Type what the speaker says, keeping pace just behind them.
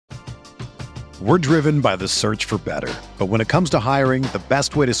We're driven by the search for better. But when it comes to hiring, the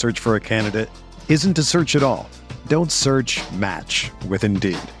best way to search for a candidate isn't to search at all. Don't search, match with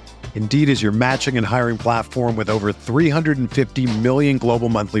Indeed. Indeed is your matching and hiring platform with over 350 million global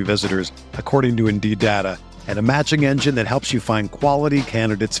monthly visitors, according to Indeed data, and a matching engine that helps you find quality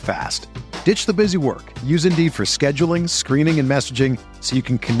candidates fast. Ditch the busy work. Use Indeed for scheduling, screening, and messaging so you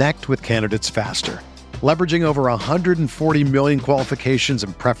can connect with candidates faster. Leveraging over 140 million qualifications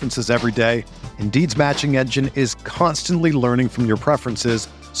and preferences every day, Indeed's matching engine is constantly learning from your preferences,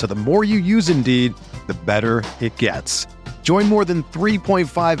 so the more you use Indeed, the better it gets. Join more than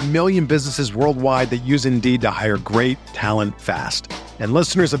 3.5 million businesses worldwide that use Indeed to hire great talent fast. And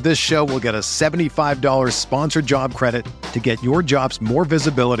listeners of this show will get a $75 sponsored job credit to get your jobs more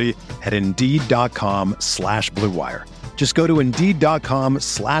visibility at Indeed.com/Blue Wire. Just go to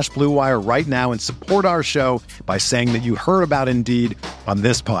Indeed.com/Blue Wire right now and support our show by saying that you heard about Indeed on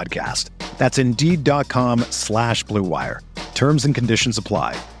this podcast. That's Indeed.com/Blue Wire. Terms and conditions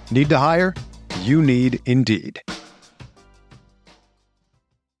apply. Need to hire? You need Indeed.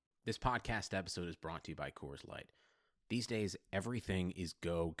 This podcast episode is brought to you by Coors Light. These days, everything is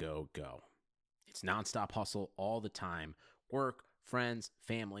go, go, go. It's nonstop hustle all the time. Work, friends,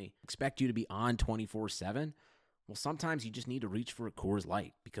 family, expect you to be on 24/7. Well, sometimes you just need to reach for a Coors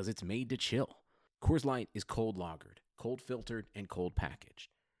Light because it's made to chill. Coors Light is cold lagered, cold filtered, and cold packaged.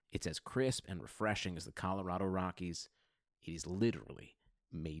 It's as crisp and refreshing as the Colorado Rockies. It is literally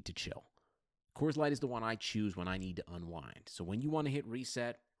made to chill. Coors Light is the one I choose when I need to unwind. So when you want to hit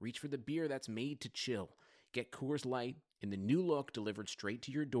reset, reach for the beer that's made to chill. Get Coors Light in the new look delivered straight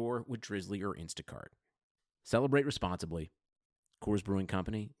to your door with Drizzly or Instacart. Celebrate responsibly. Coors Brewing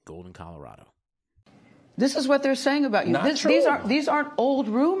Company, Golden, Colorado. This is what they're saying about you. These aren't old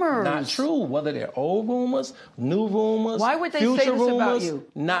rumors. Not true. Whether they're old rumors, new rumors, why would they future say this rumors, about you?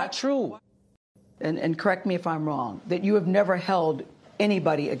 Not true. And correct me if I'm wrong, that you have never held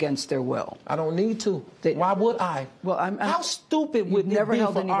anybody against their will. I don't need to. Why would I? Well, how stupid would it be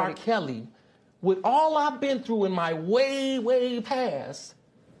for R. Kelly, with all I've been through in my way, way past,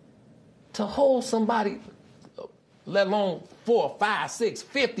 to hold somebody, let alone 4, 5, 6,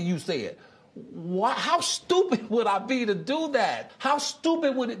 50, you said. Why, how stupid would I be to do that? How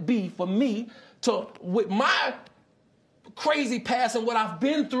stupid would it be for me to, with my crazy past and what I've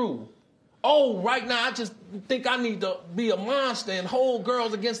been through, right now I just think I need to be a monster and hold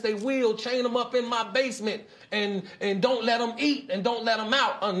girls against their will, chain them up in my basement, and don't let them eat and don't let them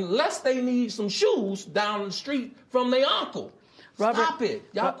out unless they need some shoes down the street from their uncle. Robert, stop it.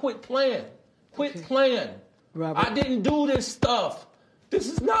 Y'all quit playing. Quit playing. Robert. I didn't do this stuff. This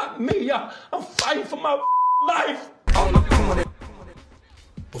is not me. I'm fighting for my life.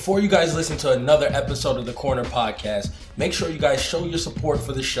 Before you guys listen to another episode of the Corner Podcast, make sure you guys show your support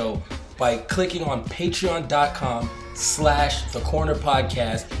for the show by clicking on patreon.com/The Corner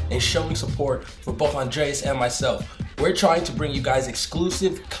Podcast and showing support for both Andreas and myself. We're trying to bring you guys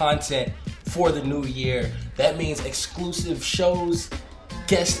exclusive content for the new year. That means exclusive shows,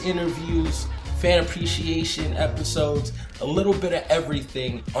 guest interviews, fan appreciation episodes, a little bit of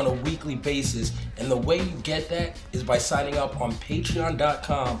everything on a weekly basis. And the way you get that is by signing up on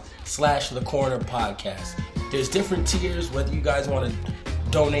patreon.com/The Corner Podcast. There's different tiers, whether you guys want to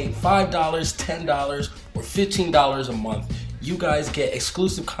donate $5, $10, or $15 a month. You guys get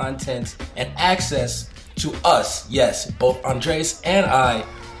exclusive content and access to us, yes, both Andreas and I,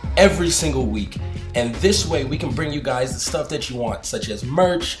 every single week. And this way we can bring you guys the stuff that you want, such as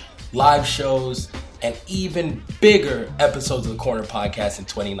merch, live shows, and even bigger episodes of the Corner Podcast in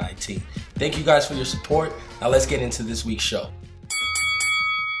 2019. Thank you guys for your support. Now let's get into this week's show.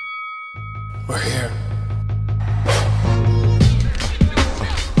 We're here.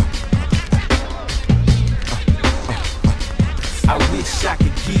 I wish I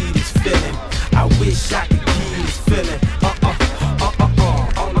could give you this feeling. I wish I could give you this feeling.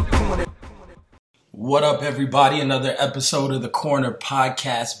 On the corner. What up, everybody? Another episode of the Corner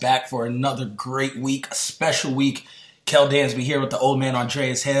Podcast, back for another great week, a special week. Kel Dansby here with the old man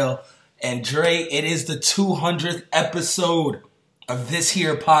Andreas Hale. And Dre, it is the 200th episode of this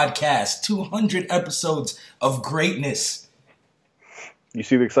here podcast. 200 episodes of greatness. You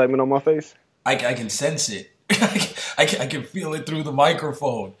see the excitement on my face? I can sense it. I can feel it through the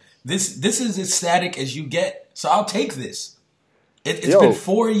microphone. This is as static as you get, so I'll take this. It's been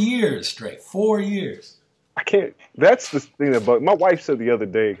 4 years straight. 4 years. I can't. That's the thing that bugged. My wife said the other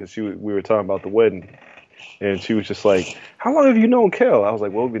day, because we were talking about the wedding, and she was just like, "How long have you known Kel?" I was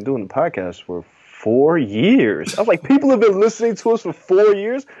like, "Well, we've been doing the podcast for 4 years." I was like, "People have been listening to us for 4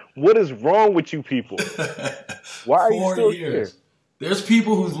 years. What is wrong with you people? Why are you still here?" There's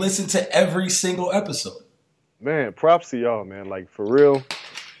people who listen to every single episode. Man, props to y'all, man. Like, for real.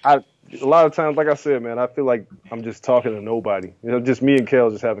 A lot of times, like I said, man, I feel like I'm just talking to nobody. You know, just me and Kel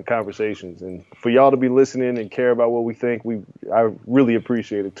just having conversations. And for y'all to be listening and care about what we think, I really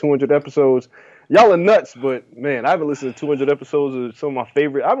appreciate it. 200 episodes. Y'all are nuts, but, man, I haven't listened to 200 episodes of some of my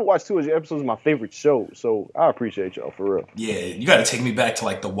favorite. I haven't watched 200 episodes of my favorite shows, so I appreciate y'all, for real. Yeah, you got to take me back to,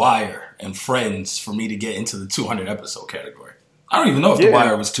 like, The Wire and Friends for me to get into the 200 episode category. I don't even know if The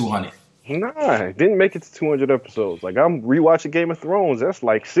Wire was 200. Nah, didn't make it to 200 episodes. Like, I'm rewatching Game of Thrones. That's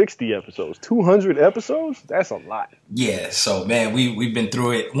like 60 episodes. 200 episodes? That's a lot. Yeah, so, man, we've been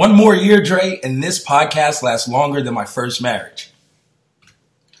through it. One more year, Dre, and this podcast lasts longer than my first marriage.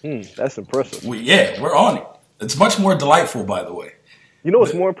 That's impressive. We're on it. It's much more delightful, by the way. You know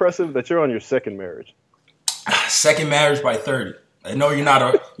what's more impressive? That you're on your second marriage. Second marriage by 30. I know you're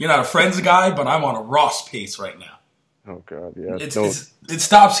not a Friends guy, but I'm on a Ross pace right now. Oh God, yeah. It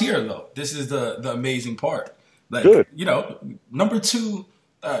stops here though. This is the amazing part. Like, good. You know, number 2.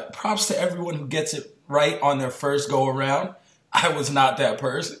 Props to everyone who gets it right on their first go around. I was not that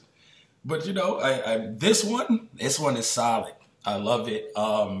person, but you know, this one is solid. I love it.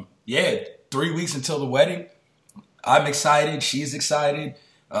 3 weeks until the wedding. I'm excited. She's excited.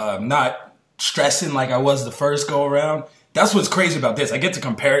 Not stressing like I was the first go around. That's what's crazy about this. I get to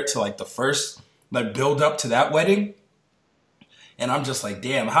compare it to like the first build up to that wedding. And I'm just like,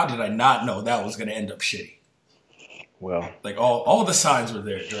 damn, how did I not know that was going to end up shitty? Well, like all the signs were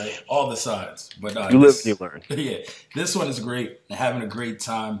there, right? All the signs. But you live and you learn. Yeah, this one is great. Having a great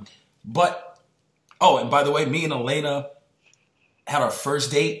time. But, and by the way, me and Elena had our first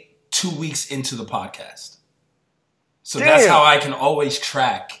date 2 weeks into the podcast. So that's how I can always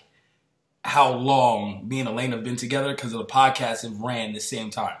track how long me and Elena have been together, because the podcast have ran the same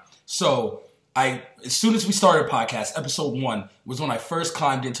time. So as soon as we started podcast, episode 1 was when I first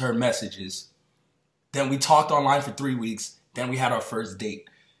climbed into her messages. Then we talked online for 3 weeks. Then we had our first date.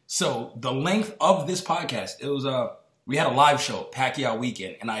 So the length of this podcast, it was we had a live show, Pacquiao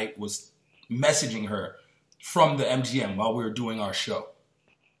Weekend, and I was messaging her from the MGM while we were doing our show.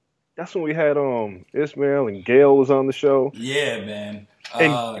 That's when we had Ismail and Gail was on the show. Yeah, man.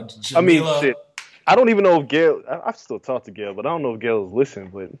 Jamila, I mean, shit. I don't even know if Gail. I still talk to Gail, but I don't know if Gail is listening.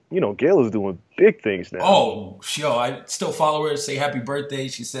 But you know, Gail is doing big things now. Oh, I still follow her. Say happy birthday.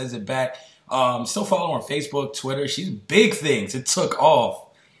 She says it back. Still follow her on Facebook, Twitter. She's big things. It took off.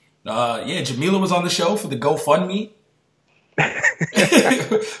 Jamila was on the show for the GoFundMe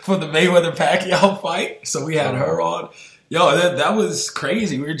for the Mayweather-Pacquiao fight. So we had her on. Yo, that was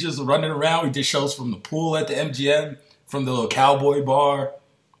crazy. We were just running around. We did shows from the pool at the MGM, from the little cowboy bar.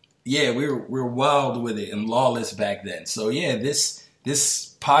 Yeah, we were wild with it and lawless back then. So yeah, this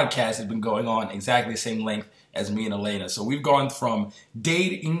podcast has been going on exactly the same length as me and Elena. So we've gone from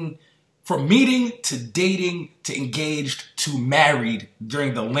meeting to dating to engaged to married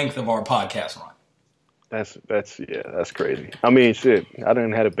during the length of our podcast run. That's crazy. I mean, shit, I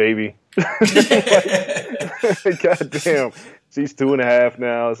didn't have a baby. God damn. She's 2.5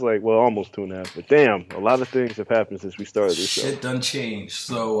 now. It's like, well, almost 2.5. But damn, a lot of things have happened since we started this show. Shit done changed.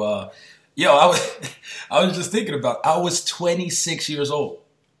 So, I was just thinking about, I was 26 years old.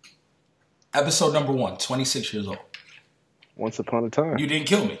 Episode number 1, 26 years old. Once upon a time. You didn't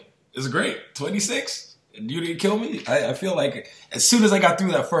kill me. It's great. 26. You didn't kill me. I feel like as soon as I got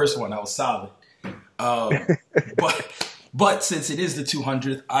through that first one, I was solid. But since it is the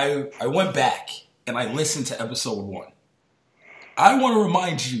 200th, I went back and I listened to episode 1. I want to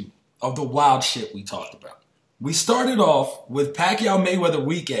remind you of the wild shit we talked about. We started off with Pacquiao Mayweather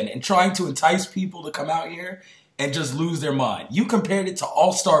Weekend and trying to entice people to come out here and just lose their mind. You compared it to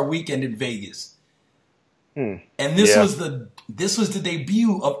All-Star Weekend in Vegas. And this was the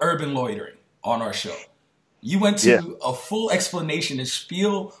debut of urban loitering on our show. You went to a full explanation and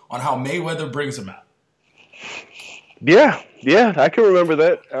spiel on how Mayweather brings him out. Yeah, I can remember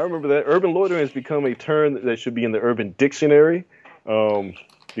that. I remember that. Urban loitering has become a term that should be in the Urban Dictionary,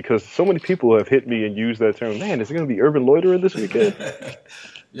 because so many people have hit me and used that term. Man, is it going to be urban loitering this weekend?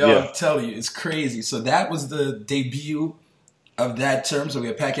 I'm telling you, it's crazy. So that was the debut of that term. So we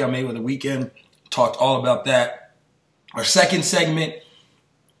had Pacquiao Mayweather Weekend, talked all about that. Our second segment,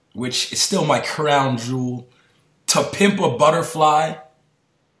 which is still my crown jewel, To Pimp a Butterfly.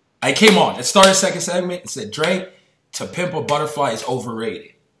 I came on. It started second segment and said, Dre, To Pimp a Butterfly is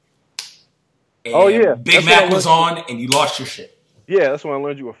overrated. And Big Mac was on and you lost your shit. Yeah, that's when I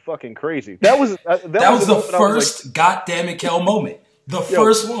learned you were fucking crazy. That was the first goddamn it, Kel moment. The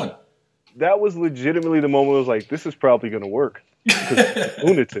first one. That was legitimately the moment I was like, this is probably going to work.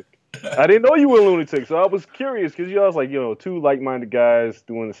 Lunatic. I didn't know you were a lunatic, so I was curious because you always like, two like-minded guys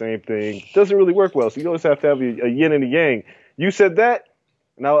doing the same thing. Doesn't really work well, so you always have to have a yin and a yang. You said that,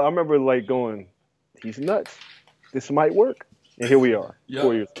 and I remember like going, he's nuts. This might work. And here we are,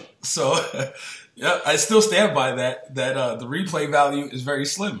 4 years. So, yeah, I still stand by that the replay value is very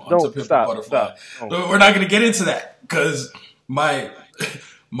slim on To Pimp a Butterfly. Stop. We're not going to get into that because my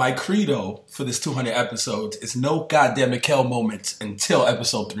credo for this 200 episodes is no goddamn Mikkel moments until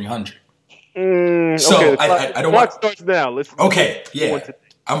episode 300. So okay, I don't want. Starts now.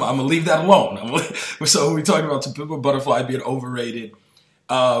 I'm gonna leave that alone. So we talked about To Pimp a Butterfly being overrated.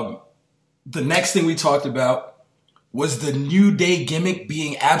 The next thing we talked about was the New Day gimmick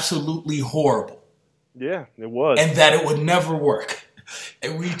being absolutely horrible. Yeah, it was, and that it would never work.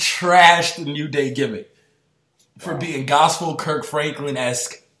 And we trashed the New Day gimmick for being gospel Kirk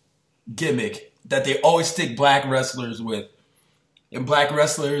Franklin-esque gimmick that they always stick black wrestlers with. And black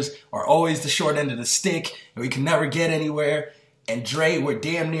wrestlers are always the short end of the stick, and we can never get anywhere. And Dre, we're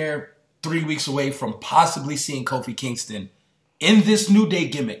damn near 3 weeks away from possibly seeing Kofi Kingston in this New Day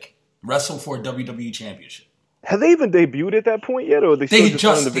gimmick wrestle for a WWE Championship. Have they even debuted at that point yet, or they had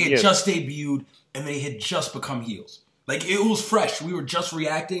just debuted, and they had just become heels. Like, it was fresh. We were just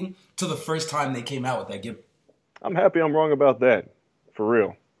reacting to the first time they came out with that gimmick. I'm happy I'm wrong about that, for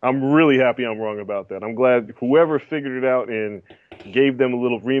real. I'm really happy I'm wrong about that. I'm glad whoever figured it out and gave them a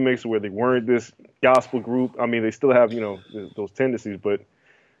little remix where they weren't this gospel group. I mean, they still have, those tendencies, but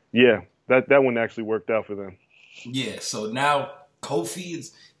yeah, that one actually worked out for them. Yeah, so now Kofi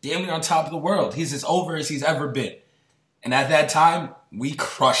is damn near on top of the world. He's as over as he's ever been. And at that time, we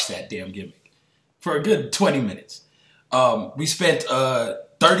crushed that damn gimmick for a good 20 minutes. We spent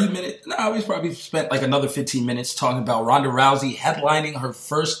 30 minutes. No, we probably spent like another 15 minutes talking about Ronda Rousey headlining her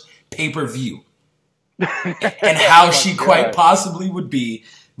first pay-per-view. And how she quite possibly would be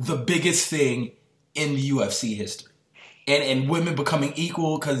the biggest thing in the UFC history. And women becoming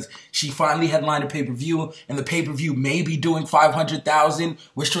equal because she finally headlined a pay-per-view, and the pay-per-view may be doing 500,000,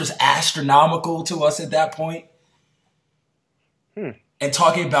 which was astronomical to us at that point. And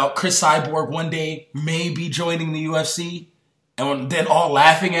talking about Chris Cyborg one day maybe joining the UFC, and then all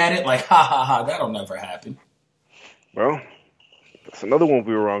laughing at it like, ha ha ha, that'll never happen. Well, that's another one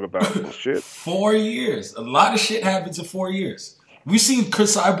we were wrong about. Shit. 4 years. A lot of shit happens in 4 years. We've seen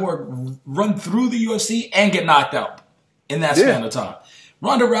Chris Cyborg run through the UFC and get knocked out in that span of time.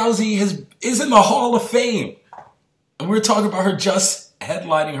 Ronda Rousey is in the Hall of Fame. And we're talking about her just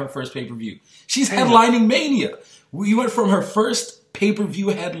headlining her first pay-per-view. She's headlining Mania. We went from her first pay-per-view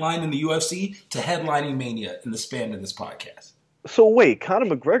headline in the UFC to headlining Mania in the span of this podcast. So wait,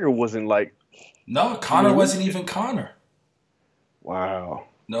 Conor McGregor wasn't like... No, Conor wasn't even Conor. Wow.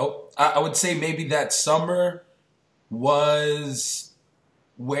 Nope. I would say maybe that summer was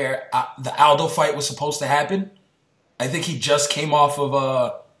where the Aldo fight was supposed to happen. I think he just came off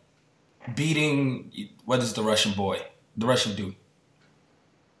of beating, what is the Russian boy? The Russian dude.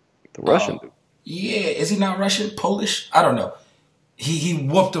 The Russian dude? Yeah, is he not Russian? Polish? I don't know. He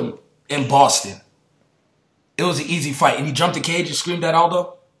whooped him in Boston. It was an easy fight. And he jumped the cage and screamed at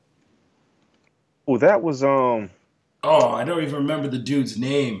Aldo. Oh, that was... Oh, I don't even remember the dude's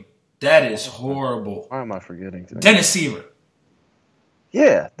name. That is horrible. Why am I forgetting today? Dennis Seaver.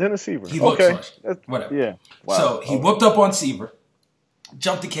 Yeah, Dennis Seaver. He looks like whatever. Yeah. Wow. So he whooped up on Seaver,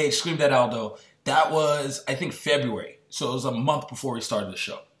 jumped the cage, screamed at Aldo. That was, I think, February. So it was a month before we started the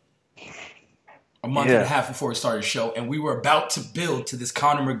show. A month and a half before we started the show. And we were about to build to this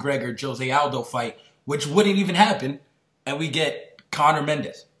Conor McGregor, Jose Aldo fight, which wouldn't even happen. And we get Conor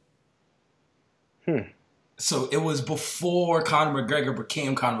Mendez. So it was before Conor McGregor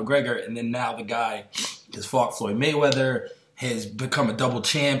became Conor McGregor, and then now the guy has fought Floyd Mayweather, has become a double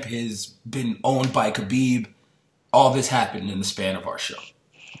champ, has been owned by Khabib. All this happened in the span of our show.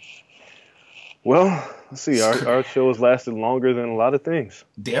 Well, let's see. Our show has lasted longer than a lot of things.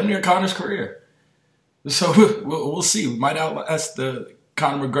 Damn near Conor's career. So we'll see. We might outlast the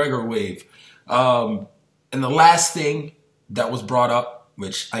Conor McGregor wave. And the last thing that was brought up,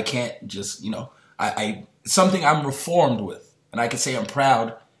 which I can't just, I something I'm reformed with, and I can say I'm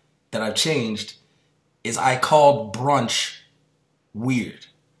proud that I've changed, is I called brunch weird.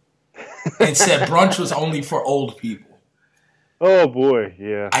 And said brunch was only for old people. Oh boy,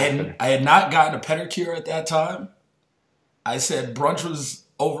 yeah. I had not gotten a pedicure at that time. I said brunch was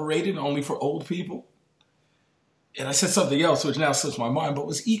overrated only for old people. And I said something else, which now slips my mind, but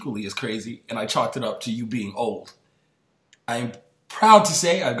was equally as crazy, and I chalked it up to you being old. I'm proud to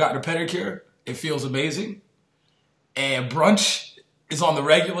say I've gotten a pedicure. It feels amazing. And brunch is on the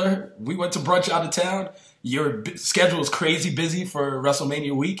regular. We went to brunch out of town. Your schedule is crazy busy for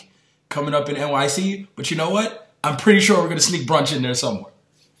WrestleMania week. coming up in NYC. But you know what? I'm pretty sure we're going to sneak brunch in there somewhere.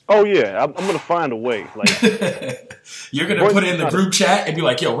 Oh, yeah. I'm going to find a way. Like, you're going to put it in the group chat and be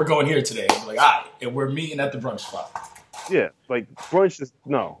like, yo, we're going here today. And be like, all right. And we're meeting at the brunch spot. Yeah. Like, brunch is,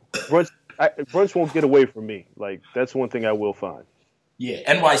 no. Brunch won't get away from me. Like, that's one thing I will find.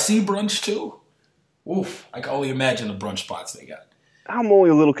 Yeah. NYC brunch, too? Oof. I can only imagine the brunch spots they got. I'm only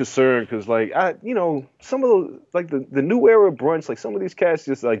a little concerned because, like, some of those, like, the new era brunch, like, some of these cats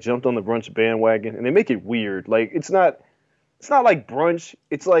just, like, jumped on the brunch bandwagon, and they make it weird. Like, it's not like brunch.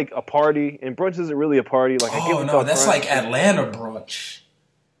 It's like a party, and brunch isn't really a party. Like, that's like Atlanta brunch.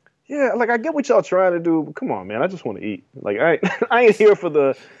 Yeah, like, I get what y'all trying to do, but come on, man. I just want to eat. Like, I ain't here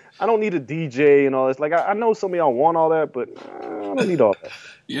for I don't need a DJ and all this. Like, I know some of y'all want all that, but I don't need all that.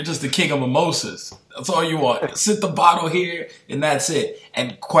 You're just the king of mimosas. That's all you want. Sit the bottle here, and that's it.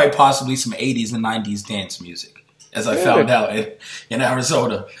 And quite possibly some 80s and 90s dance music, as I found out in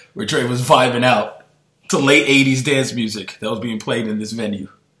Arizona, where Dre was vibing out to late 80s dance music that was being played in this venue.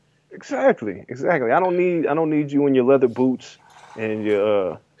 Exactly. I don't need you in your leather boots and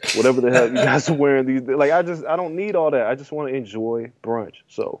your whatever the hell you guys are wearing these. Like, I don't need all that. I just want to enjoy brunch.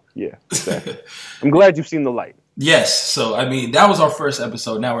 So yeah, exactly. I'm glad you've seen the light. Yes. So I mean, that was our first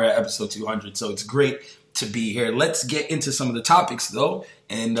episode. Now we're at episode 200. So it's great to be here. Let's get into some of the topics though,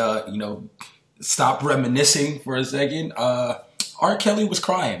 and stop reminiscing for a second. R. Kelly was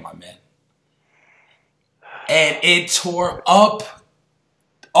crying, my man. And it tore up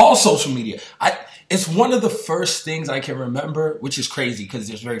all social media. It's one of the first things I can remember, which is crazy because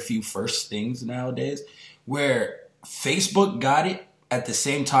there's very few first things nowadays, where Facebook got it at the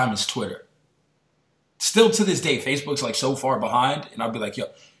same time as Twitter. Still to this day, Facebook's like so far behind, and I'll be like, yo,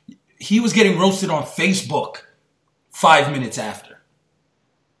 he was getting roasted on Facebook 5 minutes after.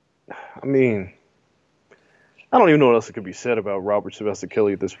 I mean, I don't even know what else could be said about Robert Sylvester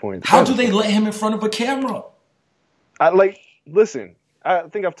Kelly at this point. How do they let him in front of a camera? Listen, I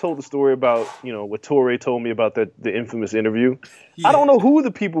think I've told the story about, what Torre told me about the infamous interview. Yeah. I don't know who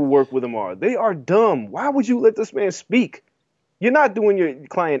the people who work with him are. They are dumb. Why would you let this man speak? You're not doing your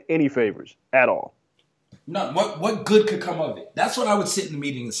client any favors at all. No, what good could come of it? That's what I would sit in the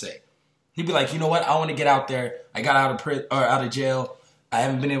meeting and say. He'd be like, you know what? I want to get out there. I got out of jail. I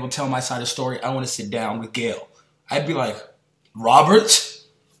haven't been able to tell my side of the story. I want to sit down with Gail. I'd be like, Robert,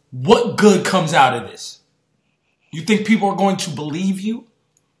 what good comes out of this? You think people are going to believe you?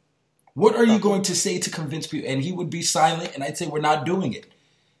 What are you going to say to convince people? And he would be silent, and I'd say, we're not doing it.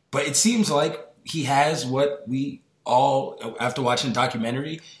 But it seems like he has what we all, after watching the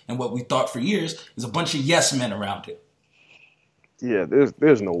documentary, and what we thought for years, is a bunch of yes men around him. Yeah,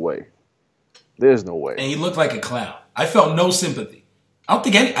 there's no way. There's no way. And he looked like a clown. I felt no sympathy. I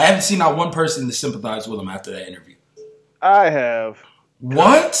haven't seen not one person to sympathize with him after that interview. I have.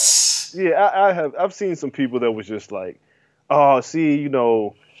 What? Yeah, I have. I've seen some people that was just like, oh, see,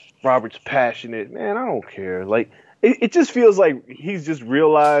 Robert's passionate. Man, I don't care. Like, it just feels like he's just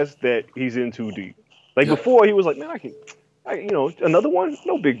realized that he's in too deep. Like, before, he was like, man, I can, another one?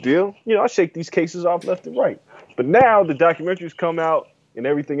 No big deal. I shake these cases off left and right. But now the documentaries come out and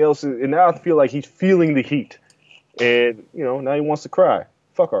everything else, and now I feel like he's feeling the heat. And, now he wants to cry.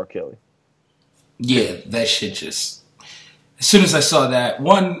 Fuck R. Kelly. Yeah, that shit just... As soon as I saw that,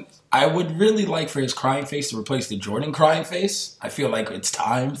 one, I would really like for his crying face to replace the Jordan crying face. I feel like it's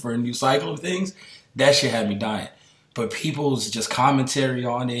time for a new cycle of things. That shit had me dying. But people's just commentary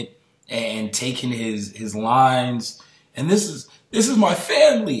on it and taking his lines, and this is my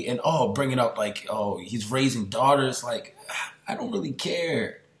family, and bringing up like, he's raising daughters. Like, I don't really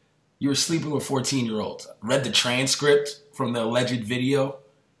care. You were sleeping with 14-year-olds. Read the transcript from the alleged video.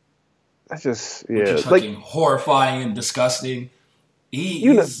 That's just, which is fucking horrifying and disgusting.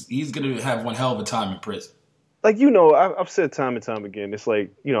 He's going to have one hell of a time in prison. Like, I've said time and time again, it's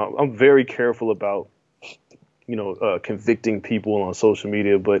like, I'm very careful about, convicting people on social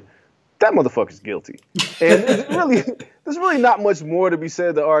media, but that motherfucker's guilty. And there's really not much more to be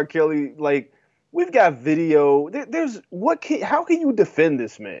said to R. Kelly. Like, we've got video. How can you defend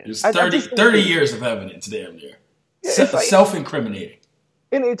this man? There's 30 years of evidence damn near. Yeah, self-incriminating.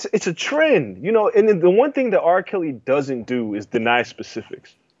 And it's a trend, and then the one thing that R. Kelly doesn't do is deny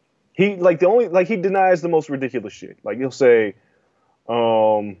specifics. He denies the most ridiculous shit. Like, he'll say,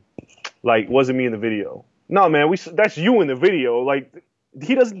 wasn't me in the video. No, man, that's you in the video. Like,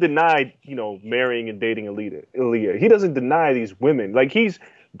 he doesn't deny, marrying and dating Aaliyah. He doesn't deny these women. Like, he's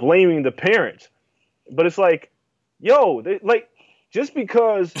blaming the parents. But it's like, just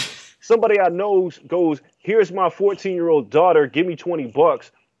because somebody I know goes, here's my 14-year-old daughter, give me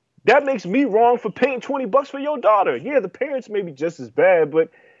 $20. That makes me wrong for paying $20 for your daughter. Yeah, the parents may be just as bad, but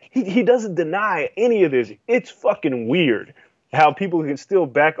he doesn't deny any of this. It's fucking weird how people can still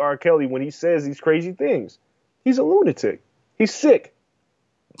back R. Kelly when he says these crazy things. He's a lunatic. He's sick.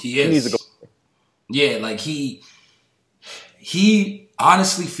 He is. He needs to go. Yeah, like he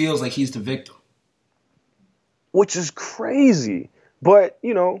honestly feels like he's the victim. Which is crazy. But,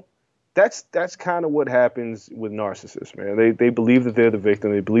 you know, that's kind of what happens with narcissists, man. They believe that they're the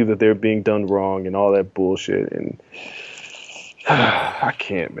victim. They believe that they're being done wrong and all that bullshit. And I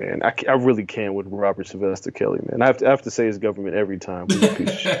can't, man. I really can't with Robert Sylvester Kelly, man. I have to say his government every time. He's a piece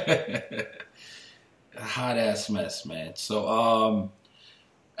of shit. Hot ass mess, man. So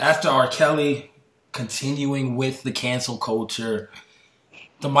after R. Kelly, continuing with the cancel culture,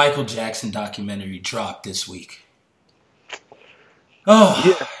 the Michael Jackson documentary dropped this week. Oh,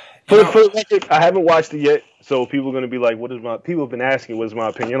 yeah. For the record, I haven't watched it yet, so people are going to be like, people have been asking what's my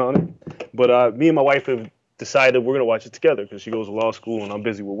opinion on it. But me and my wife have decided we're going to watch it together because she goes to law school and I'm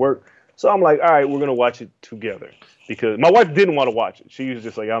busy with work. So I'm like, all right, we're going to watch it together. Because my wife didn't want to watch it. She was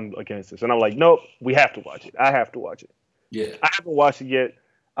just like, I'm against this. And I'm like, nope, we have to watch it. I have to watch it. Yeah. I haven't watched it yet.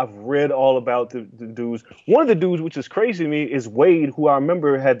 I've read all about the dudes. One of the dudes, which is crazy to me, is Wade, who I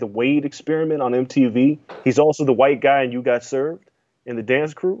remember had the Wade experiment on MTV. He's also the white guy in You Got Served in the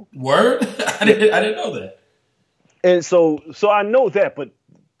dance crew. Word? I didn't know that. And so I know that, but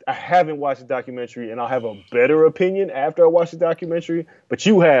I haven't watched the documentary, and I'll have a better opinion after I watch the documentary. But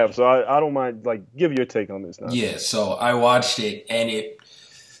you have, so I don't mind. Like, give your take on this now. Yeah, so I watched it, and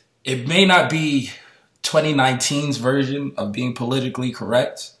it may not be 2019's version of being politically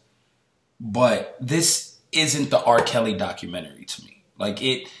correct, but this isn't the R. Kelly documentary to me. Like,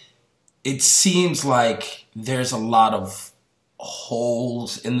 it seems like there's a lot of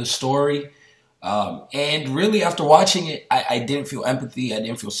holes in the story. And really, after watching it, I didn't feel empathy. I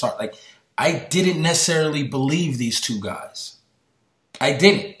didn't feel sorry. Like, I didn't necessarily believe these two guys. I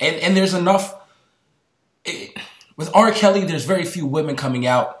didn't. And there's enough. With R. Kelly, there's very few women coming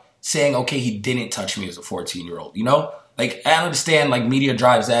out saying, okay, he didn't touch me as a 14-year-old, you know? Like, I understand, like, media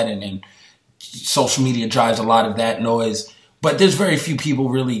drives that and social media drives a lot of that noise. But there's very few people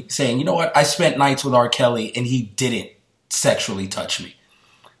really saying, you know what, I spent nights with R. Kelly and he didn't sexually touch me.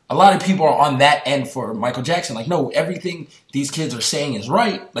 A lot of people are on that end for Michael Jackson. Like, no, everything these kids are saying is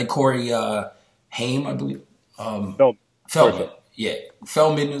right. Like Corey Haim, I believe. Feldman. Yeah.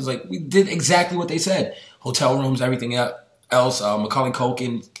 Feldman was like, we did exactly what they said. Hotel rooms, everything else. Macaulay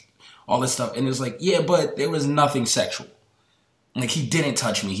Culkin, all this stuff. And it was like, yeah, but there was nothing sexual. Like, he didn't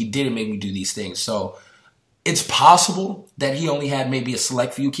touch me. He didn't make me do these things. So it's possible that he only had maybe a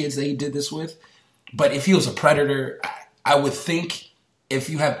select few kids that he did this with. But if he was a predator, I would think if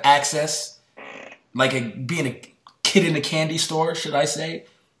you have access, like being a kid in a candy store, should I say,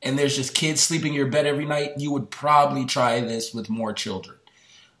 and there's just kids sleeping in your bed every night, you would probably try this with more children.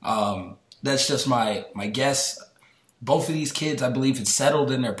 That's just my guess. Both of these kids, I believe, had settled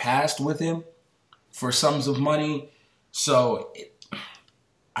in their past with him for sums of money. So,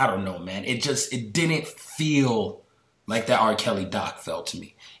 I don't know, man. It didn't feel like that R. Kelly doc felt to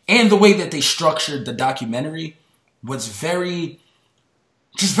me. And the way that they structured the documentary was very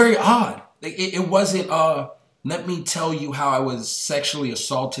odd. Like, it wasn't, let me tell you how I was sexually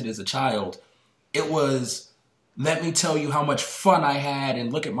assaulted as a child. It was, let me tell you how much fun I had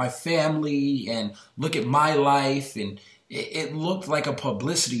and look at my family and look at my life. And it looked like a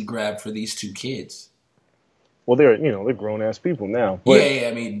publicity grab for these two kids. Well, they're grown-ass people now. But yeah,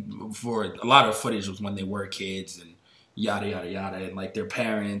 I mean, for a lot of footage was when they were kids and yada, yada, yada. And like their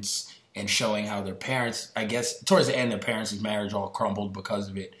parents and showing how their parents, I guess, towards the end, their parents' marriage all crumbled because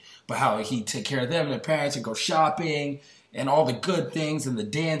of it. But how he'd take care of them and their parents and go shopping and all the good things and the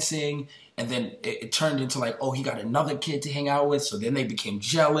dancing. And then it turned into like, oh, he got another kid to hang out with. So then they became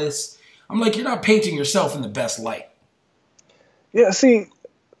jealous. I'm like, you're not painting yourself in the best light. Yeah, see,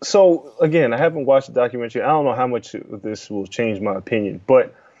 so again, I haven't watched the documentary. I don't know how much of this will change my opinion.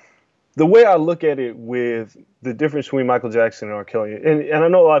 But the way I look at it with the difference between Michael Jackson and R. Kelly, and I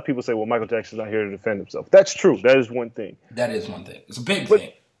know a lot of people say, well, Michael Jackson's not here to defend himself. That's true. That is one thing. That is one thing. It's a big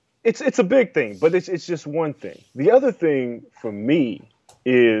thing. It's a big thing, but it's just one thing. The other thing for me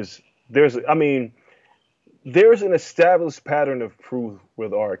is there's an established pattern of proof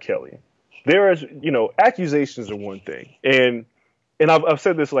with R. Kelly. There is, accusations are one thing. And I've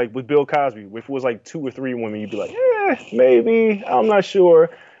said this like with Bill Cosby. If it was like 2 or 3 women, you'd be like, maybe, I'm not sure.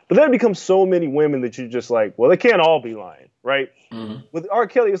 But then it becomes so many women that you're just like, well, they can't all be lying, right? Mm-hmm. With R.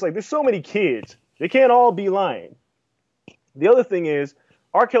 Kelly, it's like there's so many kids. They can't all be lying. The other thing is,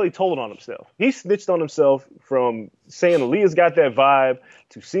 R. Kelly told on himself. He snitched on himself from saying Aaliyah's got that vibe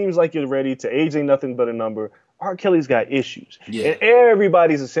to seems like you're ready to age ain't nothing but a number. R. Kelly's got issues. Yeah. And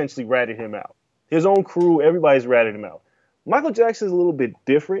everybody's essentially ratted him out. His own crew, everybody's ratted him out. Michael Jackson's a little bit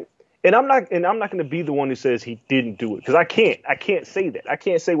different. And I'm not going to be the one who says he didn't do it, because I can't say that. I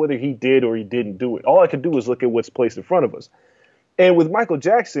can't say whether he did or he didn't do it. All I can do is look at what's placed in front of us. And with Michael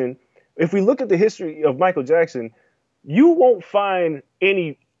Jackson, if we look at the history of Michael Jackson, you won't find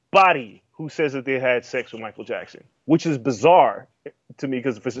anybody who says that they had sex with Michael Jackson, which is bizarre to me,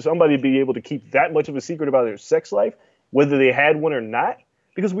 because for somebody to be able to keep that much of a secret about their sex life, whether they had one or not,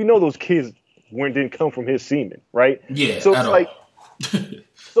 because we know those kids didn't come from his semen, right? Yeah. So it's like,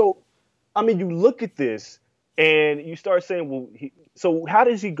 so, I mean, you look at this and you start saying, well, so how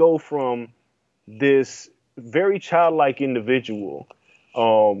does he go from this very childlike individual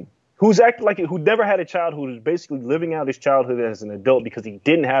who's acting like who never had a childhood, who's basically living out his childhood as an adult because he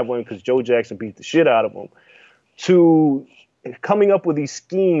didn't have one because Joe Jackson beat the shit out of him, to coming up with these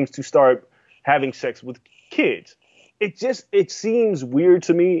schemes to start having sex with kids? It seems weird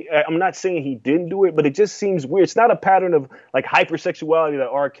to me. I'm not saying he didn't do it, but it just seems weird. It's not a pattern of like hypersexuality that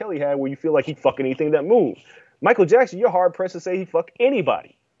R. Kelly had, where you feel like he'd fuck anything that moves. Michael Jackson, you're hard pressed to say he fucked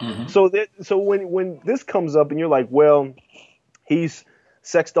anybody. Mm-hmm. So when this comes up and you're like, well, he's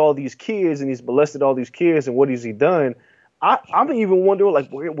sexed all these kids and he's molested all these kids, and what has he done? I'm even wondering, like,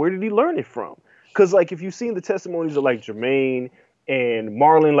 where did he learn it from? Because like, if you've seen the testimonies of like Jermaine and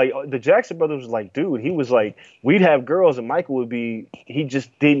Marlon, like the Jackson brothers was like, dude, he was like, we'd have girls and Michael would be, he just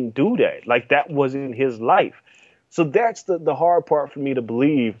didn't do that. Like, that wasn't his life. So that's the hard part for me to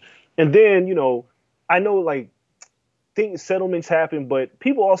believe. And then, I know like settlements happen, but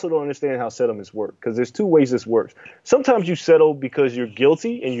people also don't understand how settlements work, because there's two ways this works. Sometimes you settle because you're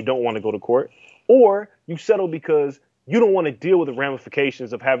guilty and you don't want to go to court, or you settle because you don't want to deal with the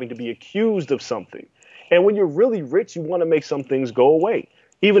ramifications of having to be accused of something. And when you're really rich, you want to make some things go away,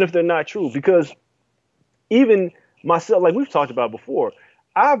 even if they're not true. Because even myself, like we've talked about before,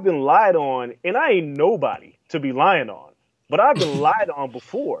 I've been lied on, and I ain't nobody to be lying on. But I've been lied on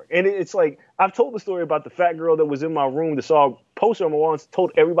before. And it's like, I've told the story about the fat girl that was in my room that saw a poster on my wall and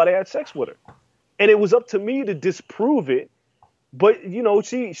told everybody I had sex with her. And it was up to me to disprove it. But,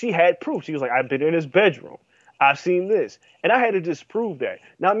 she had proof. She was like, I've been in his bedroom. I've seen this. And I had to disprove that.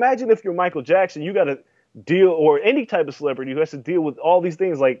 Now, imagine if you're Michael Jackson, you got to deal, or any type of celebrity who has to deal with all these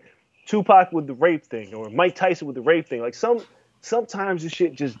things, like Tupac with the rape thing, or Mike Tyson with the rape thing. Like sometimes this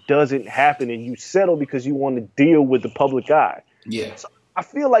shit just doesn't happen, and you settle because you want to deal with the public eye. Yeah. So I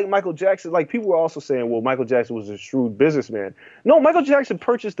feel like Michael Jackson, like people were also saying, well, Michael Jackson was a shrewd businessman. No, Michael Jackson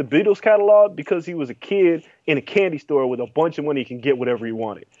purchased the Beatles catalog because he was a kid in a candy store with a bunch of money, he can get whatever he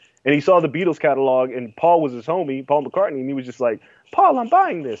wanted. And he saw the Beatles catalog, and Paul was his homie, Paul McCartney, and he was just like, Paul, I'm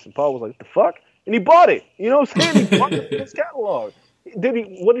buying this. And Paul was like, what the fuck? And he bought it. You know what I'm saying? He bought the Beatles catalog.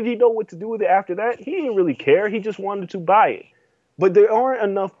 What did he know what to do with it after that? He didn't really care. He just wanted to buy it. But there aren't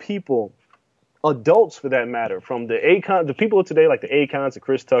enough people, adults for that matter, from the people of today, like the Akons, the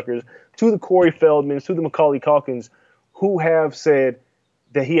Chris Tuckers, to the Corey Feldmans, to the Macaulay Culkins, who have said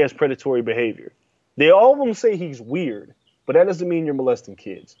that he has predatory behavior. All of them say he's weird, but that doesn't mean you're molesting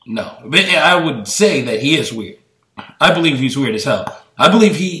kids. No, but I would say that he is weird. I believe he's weird as hell. I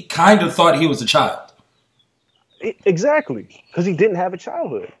believe he kind of thought he was a child. Exactly, because he didn't have a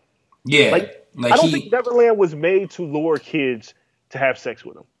childhood. Yeah. I don't think Neverland was made to lure kids to have sex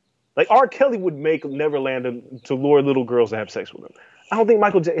with him. Like R. Kelly would make Neverland to lure little girls to have sex with him. I don't think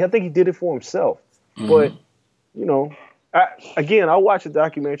I think he did it for himself. Mm-hmm. But, I'll watch the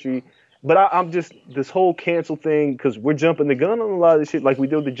documentary, but I'm just, this whole cancel thing, because we're jumping the gun on a lot of this shit, like we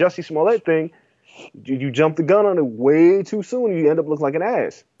did with the Jussie Smollett thing. You jump the gun on it way too soon, and you end up looking like an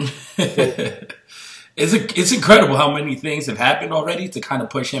ass. It's incredible how many things have happened already to kind of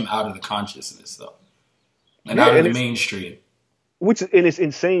push him out of the consciousness, though, and out of the mainstream. And it's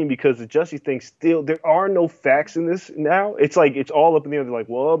insane, because the Jussie thing still, there are no facts in this now. It's like, it's all up in the air. They're like,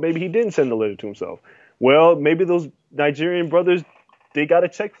 well, maybe he didn't send the letter to himself. Well, maybe those Nigerian brothers, they got a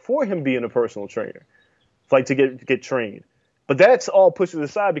check for him being a personal trainer, like to get trained. But that's all pushed to the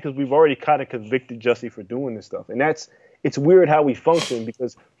side because we've already kind of convicted Jussie for doing this stuff. And it's weird how we function,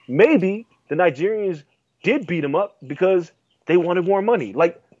 because maybe the Nigerians did beat him up because they wanted more money.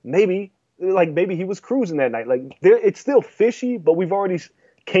 Like maybe he was cruising that night. Like it's still fishy, but we've already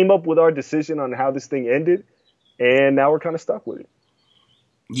came up with our decision on how this thing ended, and now we're kind of stuck with it.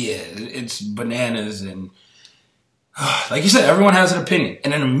 Yeah, it's bananas. And like you said, everyone has an opinion,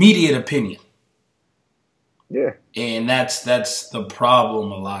 and an immediate opinion. Yeah. And that's the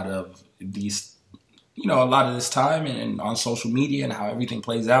problem a lot of these, a lot of this time and on social media and how everything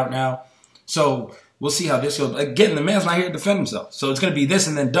plays out now. So we'll see how this goes. Again, the man's not here to defend himself. So it's going to be this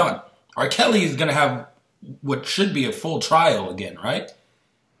and then done. R. Kelly is going to have what should be a full trial again, right?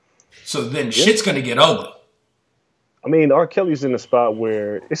 So then shit's going to get ugly. I mean, R. Kelly's in a spot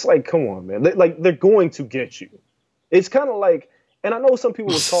where it's like, come on, man. They're going to get you. It's kind of like, and I know some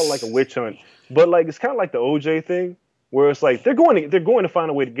people would call it like a witch hunt, but like it's kind of like the OJ thing, where it's like they're going to find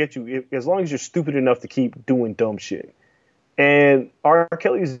a way to get you as long as you're stupid enough to keep doing dumb shit. And R.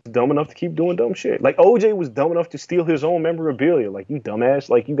 Kelly's dumb enough to keep doing dumb shit. Like OJ was dumb enough to steal his own memorabilia. Like, you dumbass,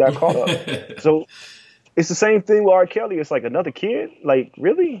 like you got caught up. So it's the same thing with R. Kelly. It's like another kid. Like,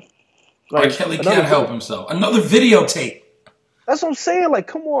 really? Like, R. Kelly can't help himself. Another videotape. That's what I'm saying. Like,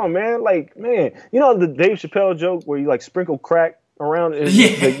 come on, man. Like, man, you know the Dave Chappelle joke where you like sprinkle crack around? And,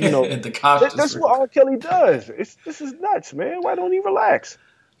 like, you know, the cops. That's what R. Kelly does. This is nuts, man. Why don't he relax?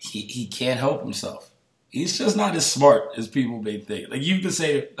 He can't help himself. He's just not as smart as people may think. Like, you can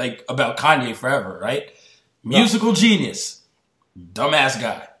say like about Kanye forever, right? Musical genius, dumbass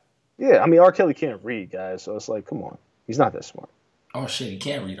guy. Yeah, I mean R. Kelly can't read, guys. So it's like, come on, he's not that smart. Oh shit, he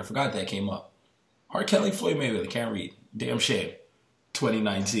can't read. I forgot that came up. R. Kelly, Floyd Mayweather can't read. Damn shame.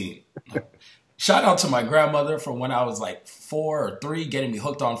 2019. Shout out to my grandmother from when I was like 4 or 3, getting me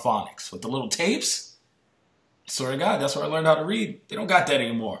hooked on phonics with the little tapes. Swear to God, that's where I learned how to read. They don't got that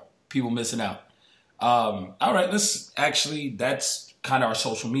anymore. People missing out. All right, that's kind of our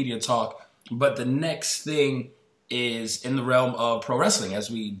social media talk. But the next thing is in the realm of pro wrestling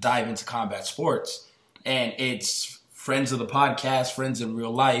as we dive into combat sports. And it's friends of the podcast, friends in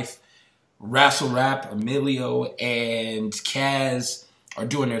real life. Wrestle Rap, Emilio, and Kaz are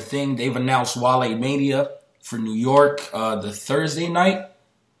doing their thing. They've announced Wale Mania for New York the Thursday night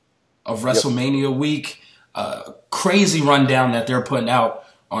of WrestleMania week. Crazy rundown that they're putting out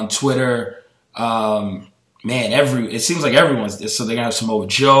on Twitter. It seems like everyone's this. So they're gonna have Samoa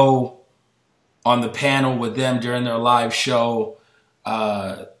Joe on the panel with them during their live show.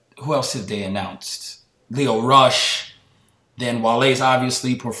 Who else have they announced? Leo Rush. Then Wale's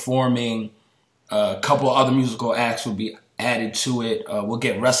obviously performing. A couple of other musical acts will be added to it. We'll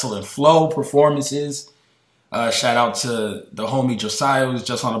get Wrestle and Flow performances. Shout out to the homie Josiah, who was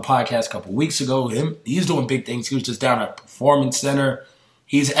just on the podcast a couple weeks ago. He's doing big things. He was just down at Performance Center.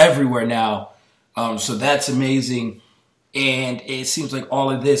 He's everywhere now. So that's amazing. And it seems like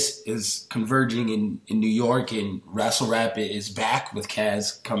all of this is converging in New York, and Wrestle Rap is back with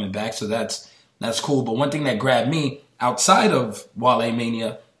Kaz coming back. So that's cool. But one thing that grabbed me outside of Wale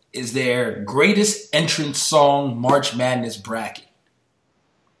Mania is their greatest entrance song March Madness bracket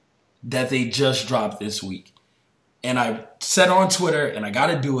that they just dropped this week. And I said on Twitter, and I got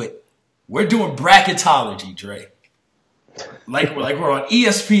to do it, we're doing bracketology, Dre. Like we're on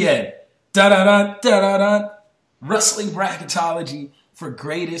ESPN. Da-da-da, da-da-da. Wrestling bracketology for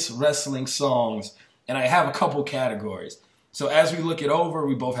greatest wrestling songs. And I have a couple categories. So as we look it over,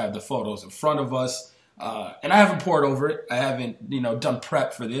 we both have the photos in front of us. And I haven't poured over it. I haven't, done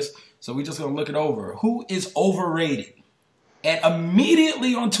prep for this. So we're just going to look it over. Who is overrated? And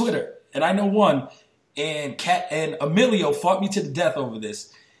immediately on Twitter, and I know one, and Emilio fought me to the death over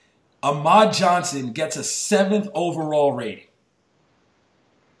this, Ahmad Johnson gets a 7th overall rating.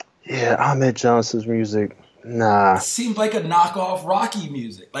 Yeah, Ahmed Johnson's music, nah. It seems like a knockoff Rocky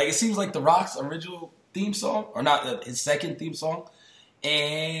music. Like, it seems like The Rock's original theme song, or not, his second theme song.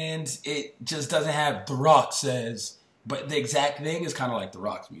 And it just doesn't have The Rock says, but the exact thing is kind of like The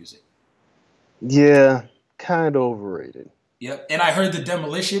Rock's music. Yeah, kind of overrated. Yep. And I heard the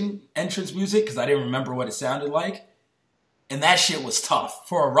Demolition entrance music because I didn't remember what it sounded like. And that shit was tough.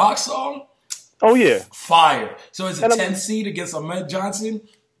 For a Rock song, oh yeah, fire. So it's a 10th seed against Ahmed Johnson.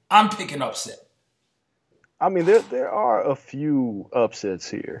 I'm picking upset. I mean, there are a few upsets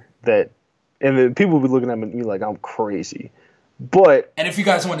here and then people will be looking at me like I'm crazy. But and if you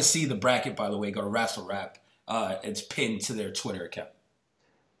guys want to see the bracket, by the way, go to Wrestle Rap. It's pinned to their Twitter account.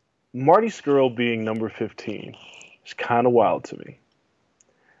 Marty Scurll being number 15 is kind of wild to me.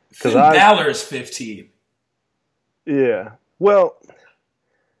 Finn Balor is 15. Yeah. Well,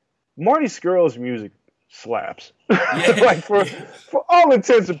 Marty Scurll's music slaps. Yeah. Like for all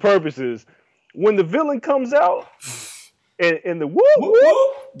intents and purposes, when the villain comes out and the whoop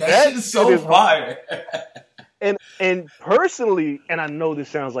whoop, that shit is so fire. And personally, and I know this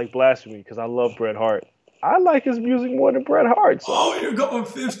sounds like blasphemy because I love Bret Hart. I like his music more than Bret Hart. So. Oh, you're going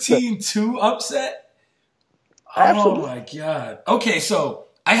 15-2 upset? Absolutely. Oh, my God. Okay, so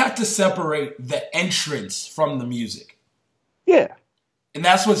I have to separate the entrance from the music. Yeah. And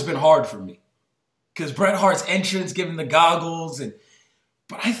that's what's been hard for me. Because Bret Hart's entrance, giving the goggles,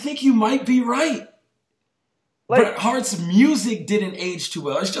 but I think you might be right. Like, Bret Hart's music didn't age too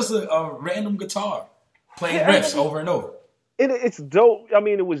well. It's just a random guitar playing riffs over and over. It's dope. I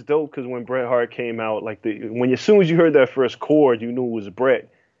mean, it was dope because when Bret Hart came out, like as soon as you heard that first chord, you knew it was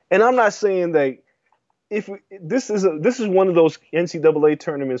Bret. And I'm not saying that this is one of those NCAA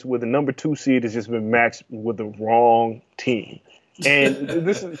tournaments where the number 2 seed has just been matched with the wrong team. And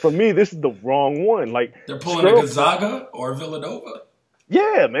this is the wrong one. Like they're pulling a Gonzaga or Villanova.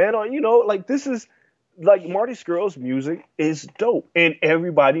 Yeah, man. Like this is like Marty Scurll's music is dope, and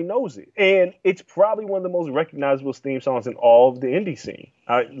everybody knows it. And it's probably one of the most recognizable theme songs in all of the indie scene.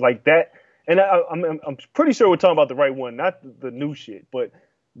 Like that. And I'm pretty sure we're talking about the right one, not the new shit, but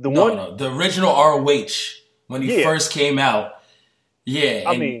the original ROH when he first came out. Yeah,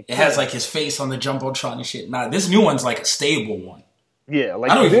 I mean, it has like his face on the jumbotron and shit. Nah, this new one's like a stable one. Yeah,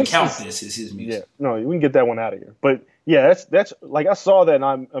 like I don't even count this as his music. Yeah, no, we can get that one out of here. But yeah, that's like I saw that and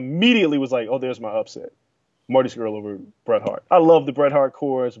I immediately was like, oh, there's my upset. Marty Scurll over Bret Hart. I love the Bret Hart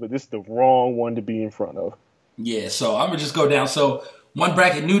chorus, but this is the wrong one to be in front of. Yeah, so I'm gonna just go down. So one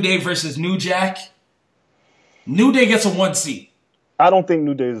bracket, New Day versus New Jack. New Day gets a 1 seed. I don't think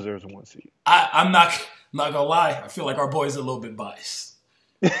New Day deserves a 1 seed. I'm not gonna lie. I feel like our boy's a little bit biased.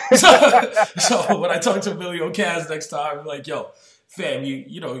 so when I talk to Emilio Kaz next time, I'm like, yo, fam,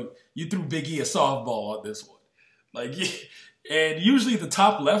 you threw Big E a softball on this one. Like, and usually the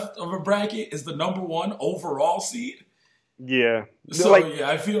top left of a bracket is the number 1 overall seed. Yeah. So yeah,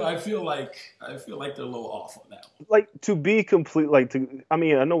 I feel like they're a little off on that one. Like to be complete, I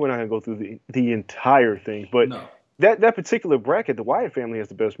know we're not gonna go through the entire thing, but no. That particular bracket, the Wyatt family has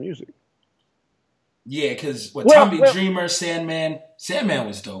the best music. Yeah, because Tommy Dreamer, Sandman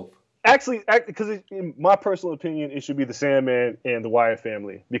was dope. Actually, because in my personal opinion, it should be the Sandman and the Wyatt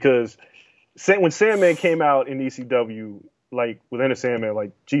family. Because when Sandman came out in ECW, like with Enter Sandman,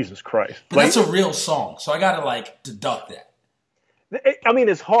 like Jesus Christ. But that's a real song, so I gotta deduct that. I mean,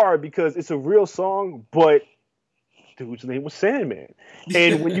 it's hard because it's a real song, but dude's name was Sandman,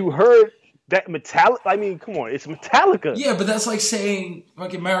 and when you heard that come on, it's Metallica. Yeah, but that's like saying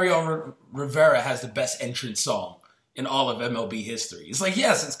fucking Mario Rivera has the best entrance song in all of MLB history. It's like,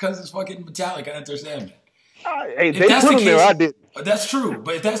 yes, it's because it's fucking Metallica, Enter Sandman. Hey, they put him there, I did. That's true,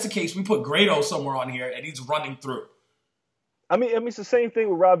 but if that's the case, we put Grado somewhere on here and he's running through. I mean, it's the same thing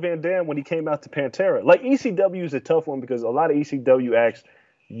with Rob Van Dam when he came out to Pantera. Like, ECW is a tough one because a lot of ECW acts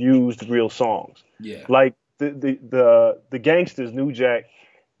used real songs. Yeah. Like, the Gangsters, New Jack,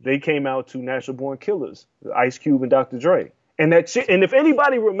 they came out to Natural Born Killers, Ice Cube and Dr. Dre. And that shit, and if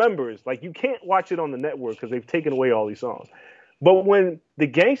anybody remembers, like, you can't watch it on the network because they've taken away all these songs. But when the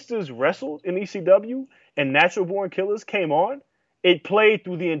Gangsters wrestled in ECW and Natural Born Killers came on, it played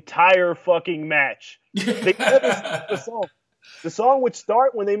through the entire fucking match. They never the song. The song would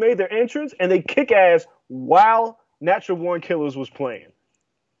start when they made their entrance, and they kick ass while Natural Born Killers was playing.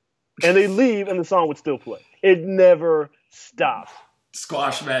 And they leave, and the song would still play. It never stopped.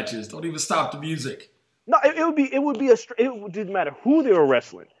 Squash matches don't even stop the music. No, it didn't matter who they were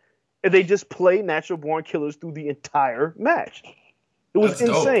wrestling. They just play Natural Born Killers through the entire match. It was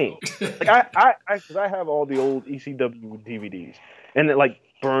That's insane. Like I have all the old ECW DVDs and like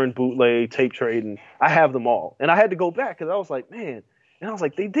burned bootleg, tape trade, and I have them all. And I had to go back because I was like, man, and I was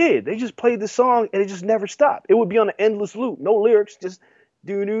like, they just played this song and it just never stopped. It would be on an endless loop, no lyrics, just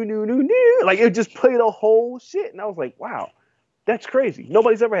do do do do do. Like it just played the whole shit, and I was like, wow, that's crazy.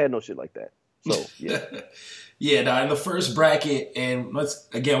 Nobody's ever had no shit like that. So yeah. Yeah, now in the first bracket, and we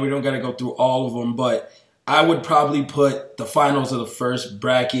don't got to go through all of them, but I would probably put the finals of the first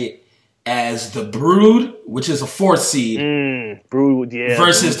bracket as the Brood, which is a 4th seed, Brood, yeah,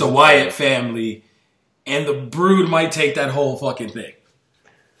 versus the Wyatt family, and the Brood might take that whole fucking thing.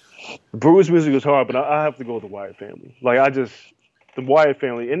 Brood's music is hard, but I have to go with the Wyatt family. Like the Wyatt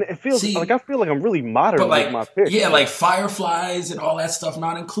family, and it feels I feel like I'm really modern with my pick. Yeah, like Fireflies and all that stuff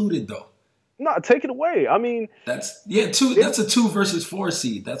not included though. No, take it away. I mean, that's a 2 versus 4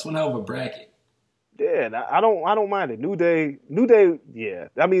 seed. That's one hell of a bracket. Yeah, I don't mind it. New Day, yeah.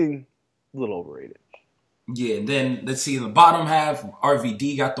 I mean, a little overrated. Yeah, and then let's see in the bottom half,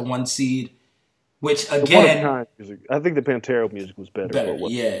 RVD got the 1 seed, which again, I think the Pantera music was better.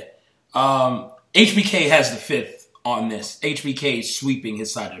 Yeah. HBK has the 5th on this. HBK is sweeping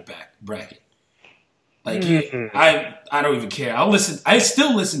his side of the bracket. Like I don't even care. I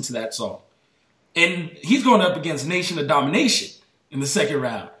still listen to that song. And he's going up against Nation of Domination in the second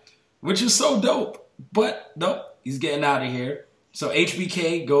round, which is so dope. But nope, he's getting out of here. So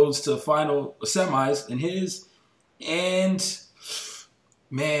HBK goes to final semis in his. And,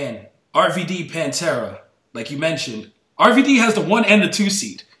 man, RVD Pantera, like you mentioned, RVD has the 1 and the 2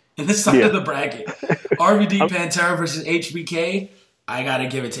 seed in this side of the bracket. RVD Pantera versus HBK, I got to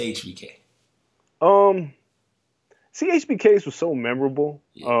give it to HBK. CHBK's was so memorable.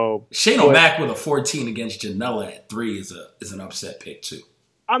 Shane O'Mac with a 14 against Janela at 3 is an upset pick too.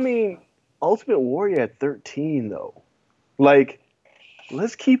 I mean, Ultimate Warrior at 13 though. Like,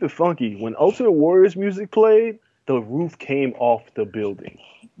 let's keep it funky. When Ultimate Warrior's music played, the roof came off the building.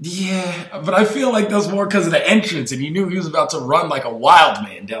 Yeah, but I feel like that was more because of the entrance, and he knew he was about to run like a wild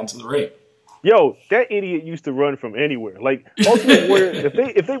man down to the ring. Yo, that idiot used to run from anywhere. Like, Ultimate Warrior,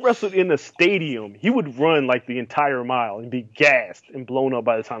 if they wrestled in a stadium, he would run like the entire mile and be gassed and blown up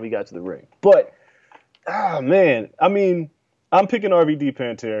by the time he got to the ring. But, man, I mean, I'm picking RVD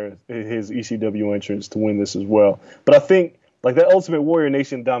Pantera, his ECW entrance, to win this as well. But I think, like, that Ultimate Warrior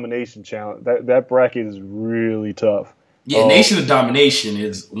Nation Domination challenge, that bracket is really tough. Yeah, Nation of Domination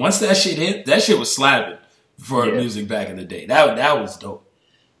is, once that shit hit, that shit was slapping for music back in the day. That was dope.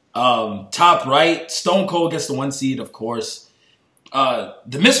 Top right, Stone Cold gets the 1 seed, of course. The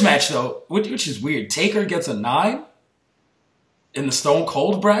mismatch, though, which is weird. Taker gets a 9 in the Stone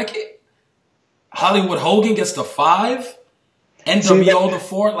Cold bracket. Hollywood Hogan gets the 5. NWO the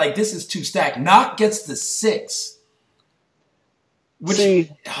 4. Like, this is too stacked. Knock gets the 6.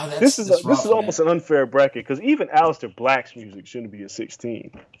 This is almost an unfair bracket because even Aleister Black's music shouldn't be a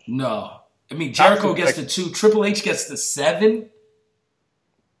 16. No. I mean, Jericho gets the 2. Triple H gets the 7.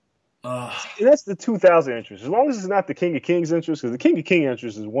 That's the 2000 entrance. As long as it's not the King of Kings entrance, because the King of Kings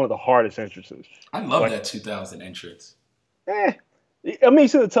entrance is one of the hardest entrances. I love that 2000 entrance. I mean,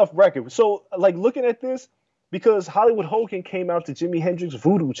 it's a tough bracket. So, like, looking at this, because Hollywood Hogan came out to Jimi Hendrix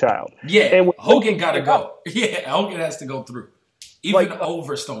Voodoo Child. Yeah, and Hogan got to go. Yeah, Hogan has to go through. Even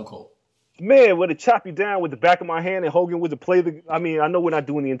over Stone Cold. Man, would it chop you down with the back of my hand and Hogan would have played the... I mean, I know we're not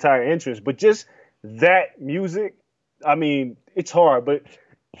doing the entire entrance, but just that music, I mean, it's hard. But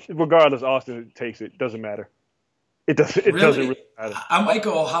regardless, Austin takes it. Doesn't matter. It doesn't really matter. I might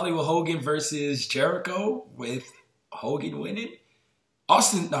go Hollywood Hogan versus Jericho with Hogan winning.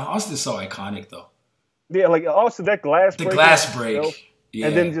 Austin's so iconic, though. Yeah, like Austin, that glass break. The glass break. You know? Yeah.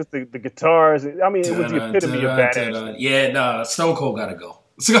 And then just the guitars. I mean, it was the epitome of badass. Yeah, no, Stone Cold got to go.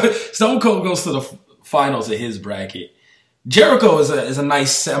 Stone Cold goes to the finals of his bracket. Jericho is a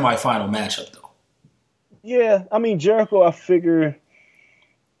nice semifinal matchup, though. Yeah, I mean, Jericho, I figure,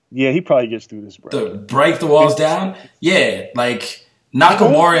 yeah, he probably gets through this bracket. Break the walls down? Yeah, like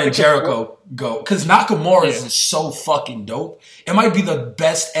Nakamura and Jericho go. Because Nakamura is so fucking dope. It might be the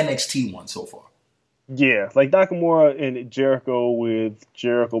best NXT one so far. Yeah, like Nakamura and Jericho, with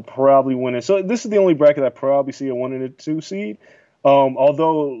Jericho probably winning. So this is the only bracket I probably see a 1 and a 2 seed.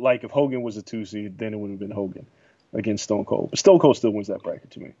 Although, like, if Hogan was a 2 seed, then it would have been Hogan against Stone Cold. But Stone Cold still wins that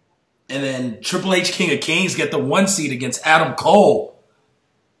bracket to me. And then Triple H, King of Kings, get the 1 seed against Adam Cole.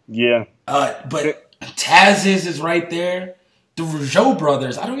 Yeah. But Taz's is right there. The Rougeau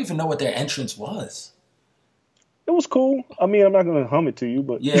brothers, I don't even know what their entrance was. It was cool. I mean, I'm not going to hum it to you,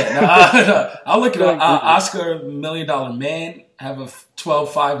 but... Yeah, I'll look it up. Oscar, $1 Million Man, have a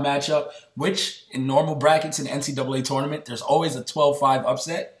 12-5 matchup, which in normal brackets in NCAA tournament, there's always a 12-5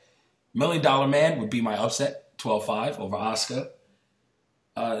 upset. $1 Million Man would be my upset, 12-5 over Oscar.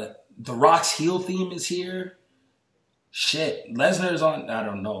 The Rock's heel theme is here. Shit, Lesnar's on. I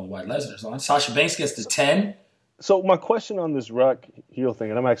don't know why Lesnar's on. Sasha Banks gets the 10. So my question on this Rock heel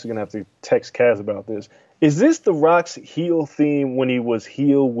thing, and I'm actually going to have to text Kaz about this, is this the Rock's heel theme when he was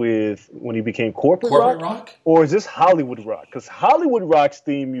heel when he became Corporate Rock? Or is this Hollywood Rock? Because Hollywood Rock's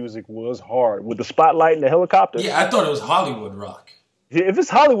theme music was hard with the spotlight and the helicopter. Yeah, I thought it was Hollywood Rock. Yeah, if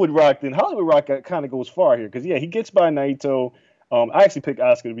it's Hollywood Rock, then Hollywood Rock kind of goes far here. Because, yeah, he gets by Naito. I actually picked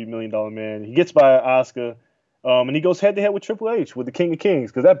Asuka to be $1 Million Man. He gets by Asuka. And he goes head-to-head with Triple H, with the King of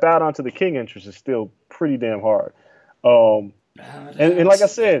Kings. Because that bow down to the King entrance is still pretty damn hard. And like I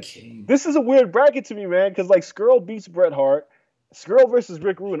said, this is a weird bracket to me, man, because like Skrull beats Bret Hart, Skrull versus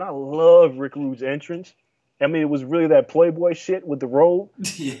Rick Rude, and I love Rick Rude's entrance. I mean, it was really that Playboy shit with the robe,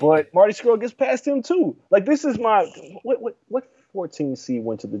 but Marty Skrull gets past him too. Like, this is my what 14 seed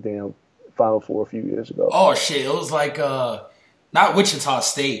went to the damn Final Four a few years ago? Oh shit, it was like not Wichita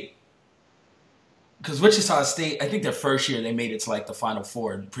State, because Wichita State, I think their first year they made it to like the Final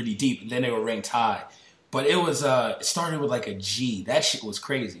Four pretty deep, and then they were ranked high. But it was it started with like a G. That shit was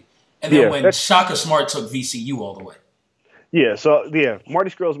crazy. And then when Shaka Smart took VCU all the way. Yeah, so yeah,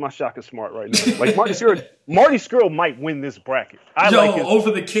 Marty Skrull's my Shaka Smart right now. Like Marty Skrull might win this bracket.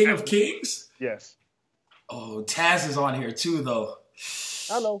 Over the King of Kings? Yes. Oh, Taz is on here too, though.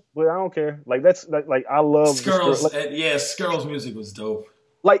 I know, but I don't care. Like like I love Skrull's. Skrull's music was dope.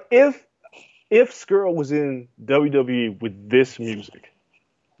 Like if Skrull was in WWE with this music,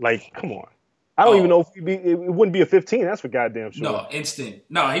 like come on. I don't even know if it wouldn't be a 15. That's for goddamn sure. No, instant.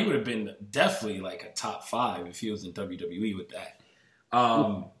 No, he would have been definitely like a top 5 if he was in WWE with that.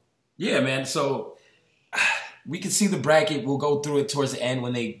 Yeah, man. So we can see the bracket. We'll go through it towards the end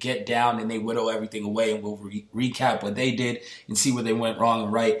when they get down and they whittle everything away, and we'll recap what they did and see where they went wrong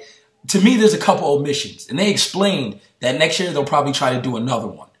and right. To me, there's a couple omissions, and they explained that next year they'll probably try to do another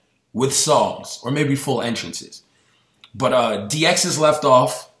one with songs or maybe full entrances. But DX is left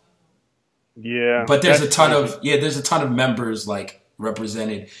off. Yeah, but there's a ton of members like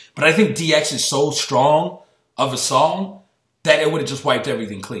represented. But I think DX is so strong of a song that it would have just wiped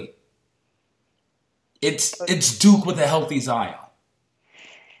everything clean. It's Duke with a healthy Zion.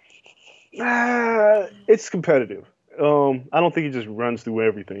 It's competitive. I don't think he just runs through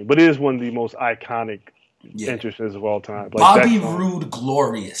everything, but it is one of the most iconic entrances of all time. Like Bobby Roode,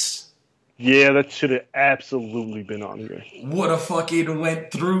 Glorious. Yeah, that should have absolutely been on here. Would have fucking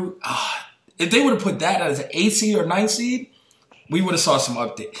went through. If they would have put that as an 8 seed or 9 seed, we would have saw some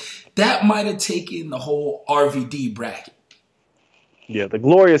update. That might have taken the whole RVD bracket. Yeah, the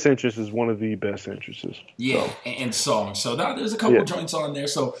Glorious entrance is one of the best entrances. Yeah, and songs. So now there's a couple joints on there.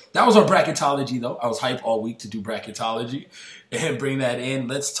 So that was our bracketology, though. I was hyped all week to do bracketology and bring that in.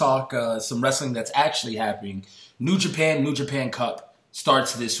 Let's talk some wrestling that's actually happening. New Japan Cup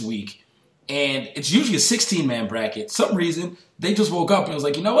starts this week. And it's usually a 16-man bracket. Some reason, they just woke up and was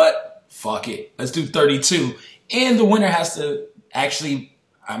like, you know what? Fuck it. Let's do 32. And the winner has to actually,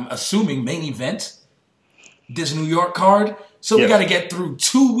 I'm assuming, main event this New York card. So we got to get through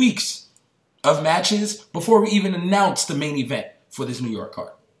 2 weeks of matches before we even announce the main event for this New York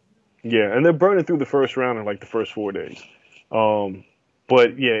card. Yeah, and they're burning through the first round in like the first 4 days.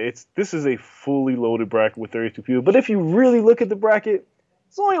 But yeah, this is a fully loaded bracket with 32 people. But if you really look at the bracket,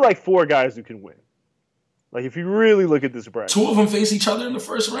 it's only like 4 guys who can win. Like if you really look at this bracket. 2 of them face each other in the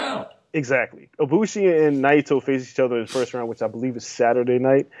first round. Exactly. Ibushi and Naito face each other in the first round, which I believe is Saturday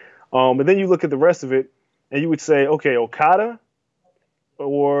night. And then you look at the rest of it, and you would say, okay, Okada,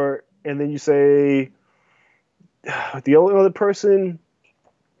 and then you say the only other person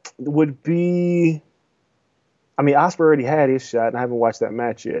would be, I mean, Ospreay already had his shot, and I haven't watched that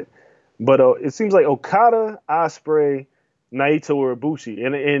match yet. But it seems like Okada, Ospreay, Naito, or Ibushi.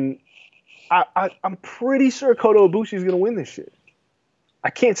 And I'm pretty sure Kota Ibushi is going to win this shit. I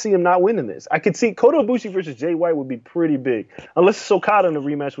can't see him not winning this. I could see Kota Ibushi versus Jay White would be pretty big. Unless it's Okada in a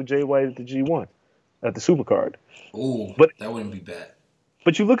rematch with Jay White at the G1. At the Supercard. Ooh, that wouldn't be bad.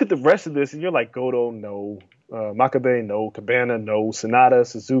 But you look at the rest of this, and you're like, Goto, no. Makabe, no. Cabana, no. Sonata,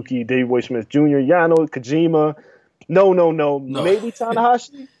 Suzuki, Davey Boy Smith Jr., Yano, Kojima. No. Maybe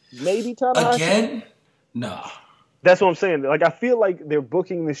Tanahashi? Again? No. That's what I'm saying. Like, I feel like they're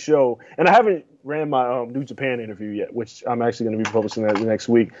booking the show, and I haven't ran my New Japan interview yet, which I'm actually going to be publishing that next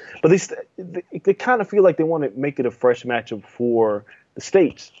week. But they kind of feel like they want to make it a fresh matchup for the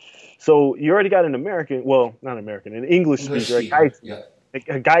States. So you already got an American, well, not American, an English speaker, a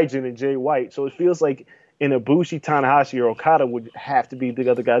Gaijin and Jay White. So it feels like an Ibushi, Tanahashi, or Okada would have to be the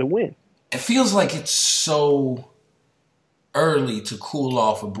other guy to win. It feels like it's so early to cool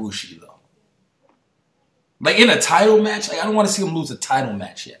off Ibushi, though. Like in a title match, like I don't want to see him lose a title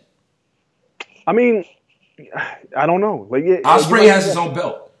match yet. I mean, I don't know. Like Ospreay has his own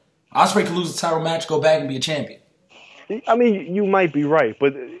belt. Ospreay could lose a title match, go back and be a champion. I mean, you might be right,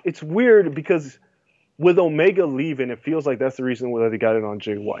 but it's weird because with Omega leaving, it feels like that's the reason why they got it on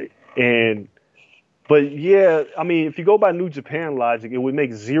Jay White. But yeah, I mean, if you go by New Japan logic, it would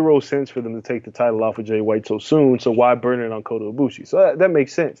make 0 sense for them to take the title off of Jay White so soon. So why burn it on Kota Ibushi? So that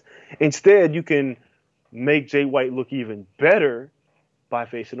makes sense. Instead, you can make Jay White look even better by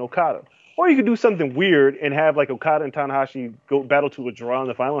facing Okada. Or you could do something weird and have like Okada and Tanahashi go battle to a draw in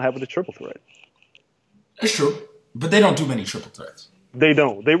the final and have it a triple threat. That's true. But they don't do many triple threats. They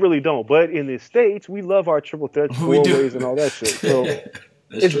don't. They really don't. But in the States, we love our triple threats, 4-ways, and all that shit. So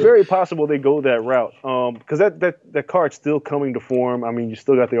it's very possible they go that route. Because that card's still coming to form. I mean, you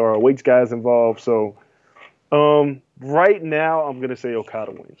still got the ROH guys involved. So right now, I'm going to say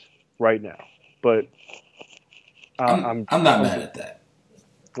Okada wins. Right now. But I'm not mad at that.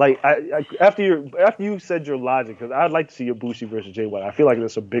 Like after you said your logic, because I'd like to see Ibushi versus Jay White. I feel like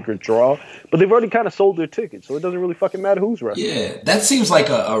that's a bigger draw, but they've already kind of sold their tickets, so it doesn't really fucking matter who's wrestling. Yeah, that seems like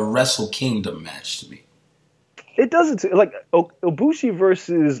a Wrestle Kingdom match to me. It doesn't like Ibushi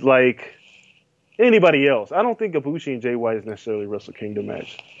versus like anybody else. I don't think Ibushi and Jay White is necessarily a Wrestle Kingdom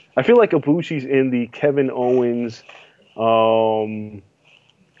match. I feel like Ibushi's in the Kevin Owens,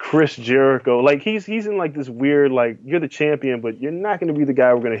 Chris Jericho, like he's in like this weird, like you're the champion, but you're not going to be the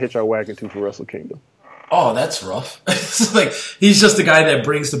guy we're going to hitch our wagon to for Wrestle Kingdom. Oh, that's rough. It's like he's just the guy that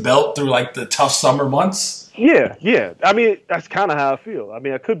brings the belt through like the tough summer months. Yeah. I mean, that's kind of how I feel. I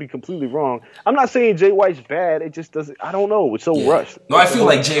mean, I could be completely wrong. I'm not saying Jay White's bad. It just doesn't. I don't know. It's so rushed. No, I feel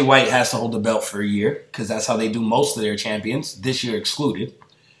like Jay White has to hold the belt for a year because that's how they do most of their champions. This year excluded.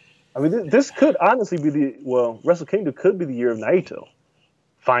 I mean, this could honestly be Wrestle Kingdom could be the year of Naito.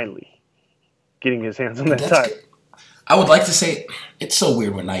 Finally, getting his hands on that title. I would like to say it's so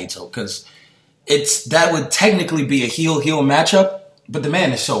weird with Naito because that would technically be a heel matchup, but the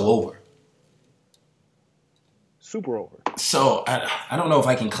man is so over. Super over. So I don't know if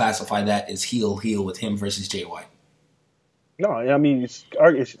I can classify that as heel with him versus Jay White. No, I mean it's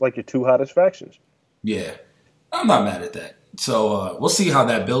like your two hottest factions. Yeah, I'm not mad at that. So we'll see how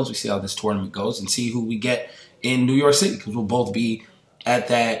that builds. We see how this tournament goes and see who we get in New York City because we'll both be at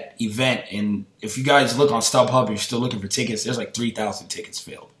that event. And if you guys look on StubHub, you're still looking for tickets. There's like 3,000 tickets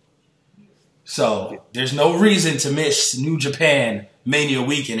filled. So there's no reason to miss New Japan Mania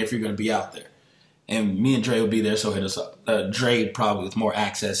weekend if you're going to be out there. And me and Dre will be there, so hit us up. Dre probably with more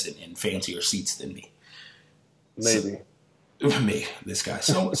access and fancier seats than me. Maybe. Me, this guy.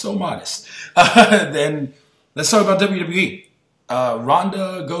 So modest. Then let's talk about WWE.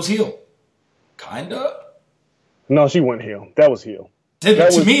 Ronda goes heel. Kinda? No, she went heel. That was heel.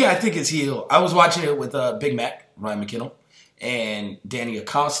 To me, I think it's heel. I was watching it with Big Mac, Ryan McKinnell, and Danny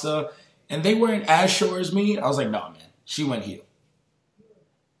Acosta, and they weren't as sure as me. I was like, nah, man. She went heel.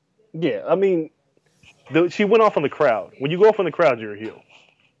 Yeah, I mean, she went off on the crowd. When you go off on the crowd, you're a heel.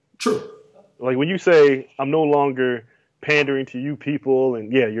 True. Like when you say, I'm no longer pandering to you people,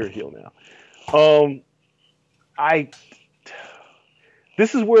 and yeah, you're a heel now.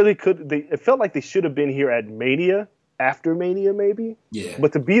 This is where it felt like they should have been here at Mania, after Mania maybe. Yeah.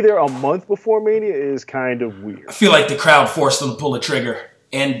 But to be there a month before Mania is kind of weird. I feel like the crowd forced them to pull the trigger.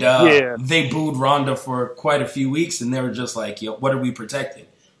 And they booed Ronda for quite a few weeks, and they were just like, yo, what are we protecting?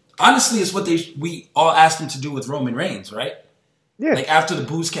 Honestly, it's what we all asked him to do with Roman Reigns, right? Yeah. Like, after the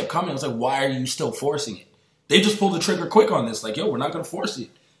boos kept coming, I was like, why are you still forcing it? They just pulled the trigger quick on this. Like, yo, we're not going to force it.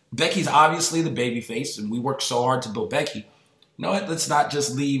 Becky's obviously the babyface, and we worked so hard to build Becky. You know what? Let's not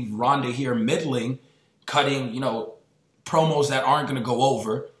just leave Ronda here middling, cutting, promos that aren't going to go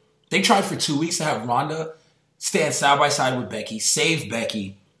over. They tried for 2 weeks to have Ronda stand side by side with Becky, save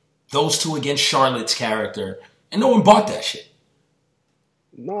Becky, those two against Charlotte's character, and no one bought that shit.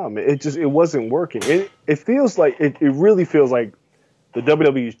 Nah, man, it wasn't working. It feels like it really feels like the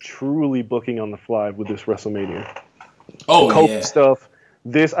WWE is truly booking on the fly with this WrestleMania. Oh, yeah. Stuff.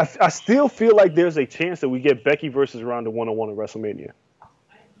 I still feel like there's a chance that we get Becky versus Ronda 1-on-1 at WrestleMania.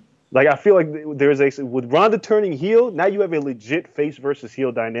 Like I feel like with Ronda turning heel, now you have a legit face versus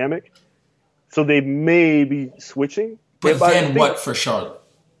heel dynamic. So they may be switching. But then what for Charlotte?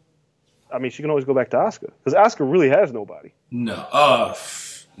 I mean, she can always go back to Asuka because Asuka really has nobody. No,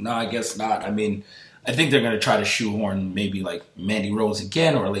 I guess not. I mean, I think they're going to try to shoehorn maybe like Mandy Rose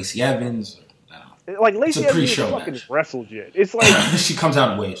again or Lacey Evans. Like Lacey Evans hasn't fucking wrestled yet. It's like she comes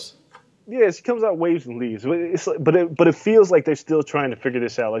out in waves. Yeah, she comes out waves and leaves. But it feels like they're still trying to figure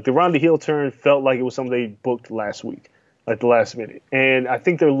this out. Like the Ronda heel turn felt like it was something they booked last week, like the last minute. And I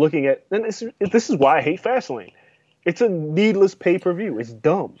think they're looking at. And this is why I hate Fastlane. It's a needless pay-per-view. It's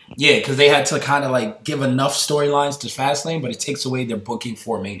dumb. Yeah, because they had to kind of like give enough storylines to Fastlane, but it takes away their booking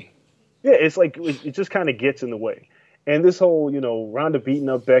for Mania. Yeah, it's like it just kind of gets in the way. And this whole, Ronda beating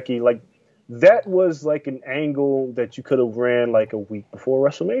up Becky, like that was like an angle that you could have ran like a week before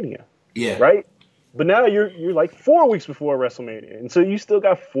WrestleMania. Yeah. Right? But now you're like 4 weeks before WrestleMania. And so you still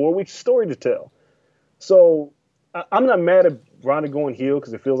got 4 weeks story to tell. So I'm not mad at Ronda going heel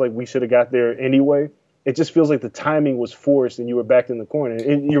because it feels like we should have got there anyway. It just feels like the timing was forced and you were backed in the corner.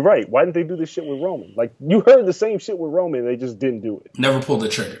 And you're right. Why didn't they do this shit with Roman? Like, you heard the same shit with Roman. They just didn't do it. Never pulled the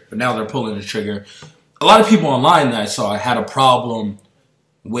trigger. But now they're pulling the trigger. A lot of people online that I saw had a problem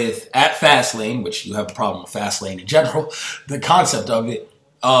with, at Fastlane, which you have a problem with Fastlane in general, the concept of it,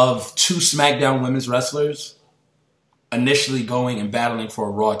 of two SmackDown women's wrestlers initially going and battling for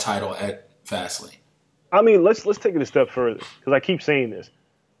a Raw title at Fastlane. I mean, let's take it a step further, because I keep saying this.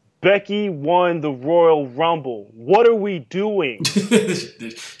 Becky won the Royal Rumble. What are we doing?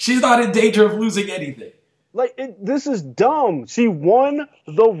 She's not in danger of losing anything. Like, this is dumb. She won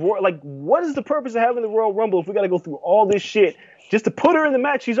the Royal... Like, what is the purpose of having the Royal Rumble if we got to go through all this shit just to put her in the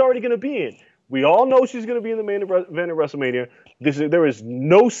match she's already going to be in? We all know she's going to be in the main event of WrestleMania. There is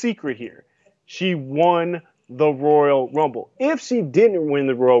no secret here. She won the Royal Rumble. If she didn't win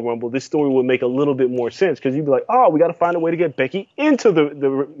the Royal Rumble, this story would make a little bit more sense because you'd be like, oh, we got to find a way to get Becky into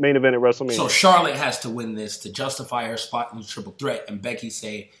the main event of WrestleMania. So Charlotte has to win this to justify her spot in the triple threat, and Becky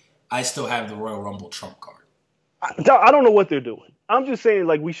say, I still have the Royal Rumble trump card. I don't know what they're doing. I'm just saying,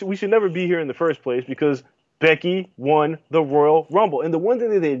 like, we should never be here in the first place because Becky won the Royal Rumble. And the one thing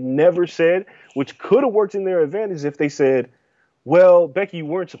that they never said, which could have worked in their advantage if they said, well, Becky, you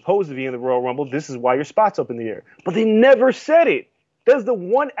weren't supposed to be in the Royal Rumble. This is why your spot's up in the air. But they never said it. That's the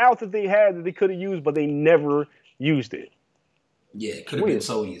one out that they had that they could have used, but they never used it. Yeah, it could have been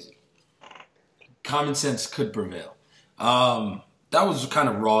so easy. Common sense could prevail. That was kind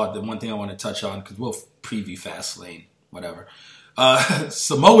of raw. The one thing I want to touch on, because we'll preview Fastlane, whatever.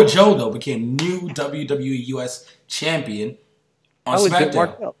 Samoa Joe, though, became new WWE US champion on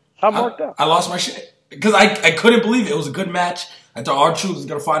SmackDown. I marked out. I lost my shit. Because I couldn't believe it. It was a good match. I thought R-Truth was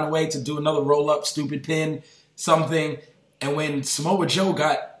going to find a way to do another roll-up, stupid pin, something. And when Samoa Joe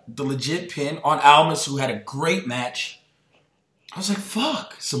got the legit pin on Almas, who had a great match, I was like,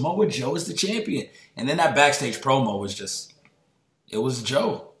 fuck, Samoa Joe is the champion. And then that backstage promo was just, it was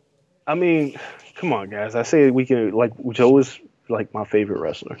Joe. I mean, come on, guys. I say we can, like, Joe is, like, my favorite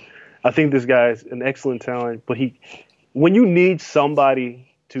wrestler. I think this guy's an excellent talent, but when you need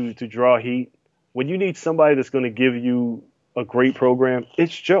somebody to draw heat, when you need somebody that's going to give you a great program,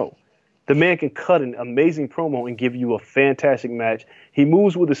 it's Joe. The man can cut an amazing promo and give you a fantastic match. He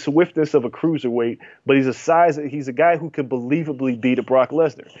moves with the swiftness of a cruiserweight, but he's a guy who can believably beat a Brock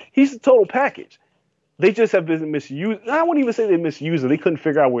Lesnar. He's the total package. They just have been misused. I wouldn't even say they misused him. They couldn't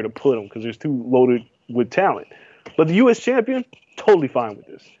figure out where to put him because they're too loaded with talent. But the U.S. champion, totally fine with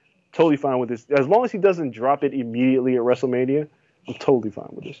this. Totally fine with this. As long as he doesn't drop it immediately at WrestleMania, I'm totally fine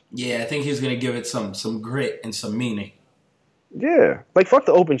with this. Yeah, I think he's going to give it some grit and some meaning. Yeah. Like, fuck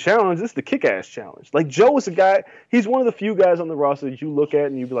the open challenge. This is the kick-ass challenge. Like, Joe is a guy, he's one of the few guys on the roster that you look at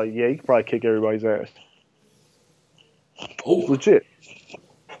and you be like, yeah, he could probably kick everybody's ass. Oh. Legit.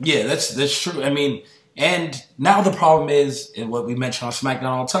 Yeah, that's true. I mean, and now the problem is, and what we mention on SmackDown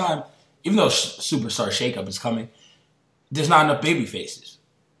all the time, even though Superstar Shakeup is coming, there's not enough baby faces.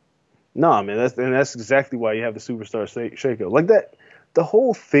 No, man, that's exactly why you have the Superstar Shakeup. Like that, the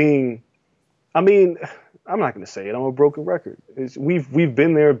whole thing, I mean, I'm not going to say it. I'm a broken record. We've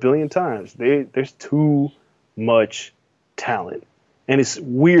been there a billion times. There's too much talent. And it's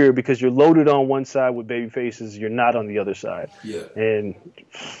weird because you're loaded on one side with baby faces. You're not on the other side. Yeah. And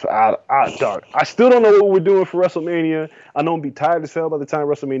I still don't know what we're doing for WrestleMania. I know I'm be tired as hell by the time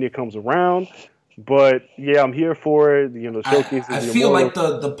WrestleMania comes around. But, yeah, I'm here for it. You know, showcases. I feel like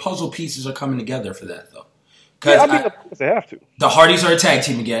the puzzle pieces are coming together for that, though. Yeah, I mean, of course they have to. The Hardys are a tag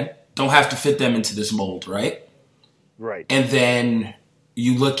team again. Don't have to fit them into this mold, right? Right. And then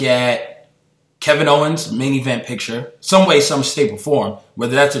you look at Kevin Owens' main event picture, some way, some shape or form,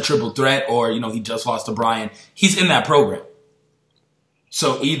 whether that's a triple threat or, you know, he just lost to Bryan, he's in that program.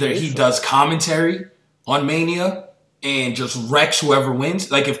 So either he does commentary on Mania and just wrecks whoever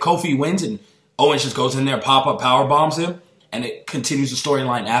wins. Like if Kofi wins and Owens just goes in there, pop-up power bombs him, and it continues the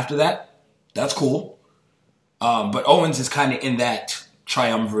storyline after that, that's cool. But Owens is kind of in that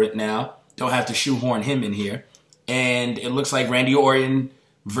triumvirate now. Don't have to shoehorn him in here. And it looks like Randy Orton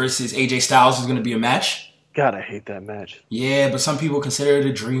versus AJ Styles is going to be a match. God, I hate that match. Yeah, but some people consider it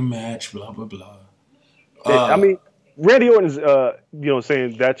a dream match, blah, blah, blah. I mean, Randy Orton's,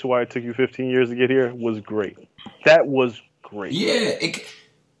 saying that's why it took you 15 years to get here was great. That was great. Yeah.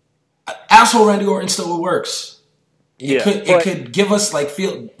 Asshole Randy Orton still works. It could give us,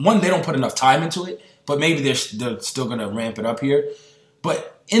 one, they don't put enough time into it, but maybe they're still going to ramp it up here.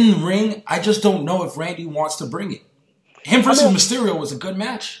 But in the ring, I just don't know if Randy wants to bring it. Him versus Mysterio was a good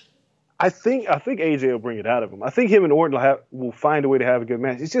match. I think AJ will bring it out of him. I think him and Orton will find a way to have a good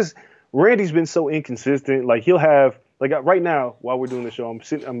match. It's just Randy's been so inconsistent. Like he'll have right now while we're doing the show,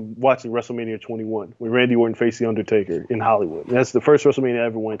 I'm watching WrestleMania 21 with Randy Orton face the Undertaker in Hollywood. And that's the first WrestleMania I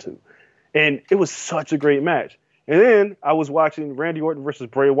ever went to, and it was such a great match. And then I was watching Randy Orton versus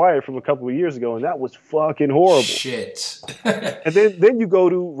Bray Wyatt from a couple of years ago, and that was fucking horrible. Shit. And then you go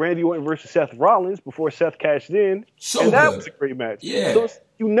to Randy Orton versus Seth Rollins before Seth cashed in, and that was a great match. Yeah. So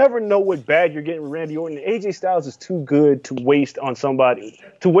you never know what bad you're getting with Randy Orton. AJ Styles is too good to waste on somebody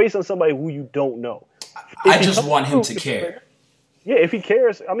who you don't know. I just want him to care. Yeah, if he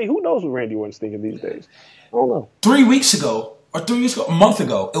cares, I mean, who knows what Randy Orton's thinking these days? I don't know. 3 weeks ago, a month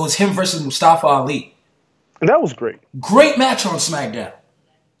ago, it was him versus Mustafa Ali. And that was great. Great match on SmackDown.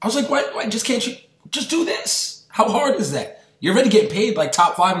 I was like, why just can't you just do this? How hard is that? You're already getting paid like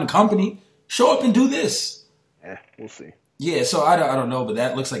top 5 in the company. Show up and do this. Yeah, we'll see. Yeah, so I don't know, but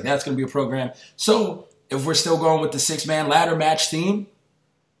that looks like that's going to be a program. So if we're still going with the 6-man ladder match theme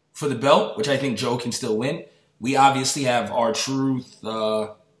for the belt, which I think Joe can still win, we obviously have R-Truth,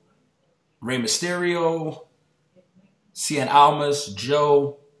 Rey Mysterio, Cien Almas,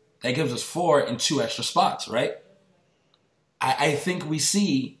 Joe, That gives us 4 and 2 extra spots, right? I think we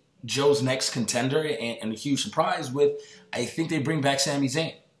see Joe's next contender and a huge surprise with, I think they bring back Sami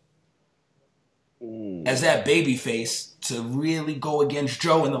Zayn. As that baby face to really go against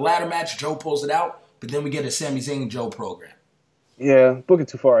Joe. In the ladder match, Joe pulls it out, but then we get a Sami Zayn Joe program. Yeah, booking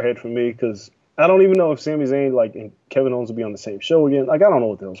too far ahead for me because I don't even know if Sami Zayn and Kevin Owens will be on the same show again. I don't know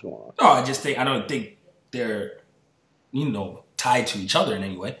what the hell's going on. No, I don't think they're, tied to each other in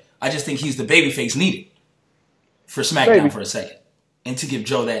any way. I just think he's the babyface needed for SmackDown for a second. And to give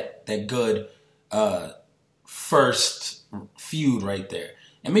Joe that good first feud right there.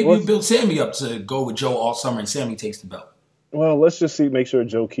 And maybe you build Sammy up to go with Joe all summer and Sammy takes the belt. Well, let's just make sure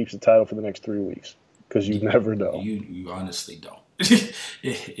Joe keeps the title for the next 3 weeks because you never know. You honestly don't.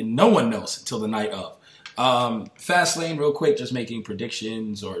 No one knows until the night of. Fastlane, real quick, just making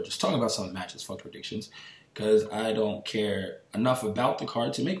predictions or just talking about some of the matches. Fuck predictions. Because I don't care enough about the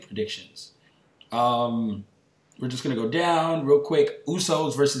card to make predictions. We're just going to go down real quick.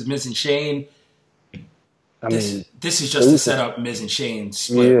 Usos versus Miz and Shane. This is just to set up Miz and Shane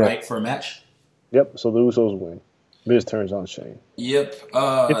split, right, for a match? Yep, so the Usos win. Miz turns on Shane. Yep.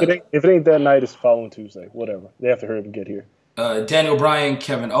 If it ain't that night, it's the following Tuesday. Whatever. They have to hurry up and get here. Daniel Bryan,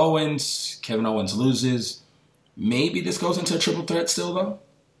 Kevin Owens. Kevin Owens loses. Maybe this goes into a triple threat still, though?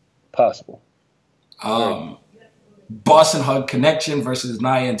 Possible. Boston Hug Connection versus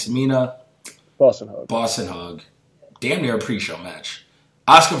Nia and Tamina. Boston Hug. Boston Hug. Damn near a pre-show match.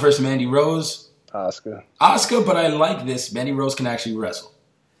 Asuka versus Mandy Rose. Asuka, but I like this. Mandy Rose can actually wrestle.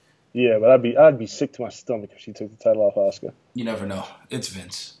 Yeah, but I'd be sick to my stomach if she took the title off Asuka. You never know. It's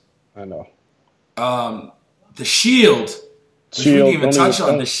Vince. I know. The Shield. Which we didn't even touch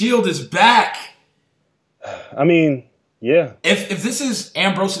on. The Shield is back. I mean, yeah. If this is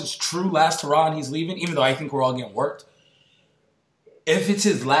Ambrose's true last hurrah and he's leaving, even though I think we're all getting worked, if it's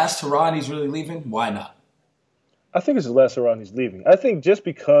his last hurrah and he's really leaving, why not? I think it's his last hurrah and he's leaving. I think just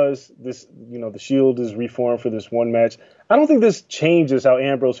because this, the Shield is reformed for this one match, I don't think this changes how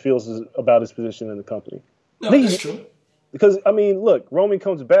Ambrose feels about his position in the company. No, that's true. Because, look, Roman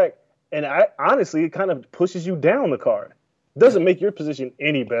comes back, and honestly, it kind of pushes you down the card. It doesn't make your position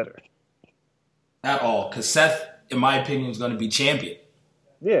any better. At all, because Seth, in my opinion, is going to be champion.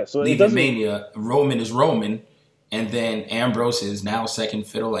 Yeah, so leaving Mania, Roman is Roman, and then Ambrose is now second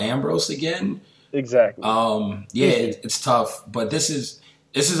fiddle Ambrose again. Exactly. It's tough, but this is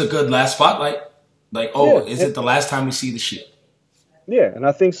a good last spotlight. Is it the last time we see the Shield? Yeah, and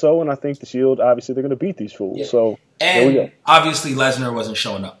I think so, and I think the Shield, obviously, they're going to beat these fools. Yeah. So, there we go. Obviously, Lesnar wasn't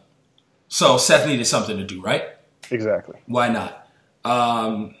showing up. So, Seth needed something to do, right? Exactly. Why not?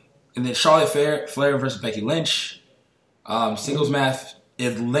 And then Charlotte Flair versus Becky Lynch. Singles match.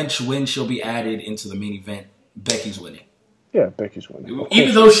 If Lynch wins, she'll be added into the main event. Becky's winning. Yeah, Becky's winning.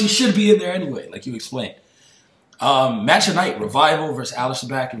 Even though she should be in there anyway, like you explained. Match of night, Revival versus Aleister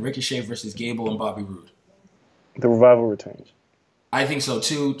Black and Ricochet versus Gable and Bobby Roode. The Revival retains. I think so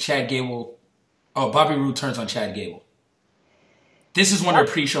too. Bobby Roode turns on Chad Gable. This is one of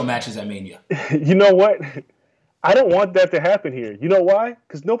their pre-show matches at Mania. You know what? I don't want that to happen here. You know why?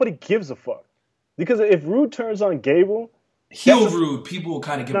 Because nobody gives a fuck. Because if Roode turns on Gable... Roode, people will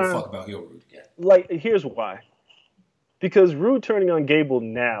kind of give a fuck about heel Roode. Yeah. Here's why. Because Roode turning on Gable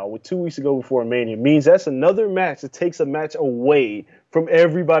now, with 2 weeks to go before Mania, means that's another match that takes a match away from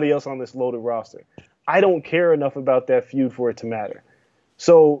everybody else on this loaded roster. I don't care enough about that feud for it to matter.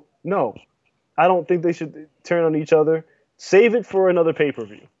 So, no. I don't think they should turn on each other. Save it for another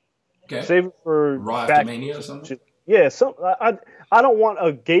pay-per-view. Okay. Save it for... Raw after Mania or something? Yeah, I don't want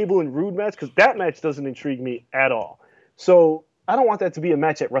a Gable and Roode match, because that match doesn't intrigue me at all. So, I don't want that to be a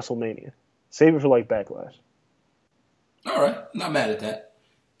match at WrestleMania. Save it for, Backlash. All right, not mad at that.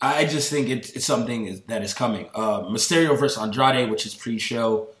 I just think it's something that is coming. Mysterio versus Andrade, which is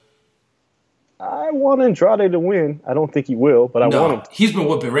pre-show. I want Andrade to win. I don't think he will, but I want him to. He's been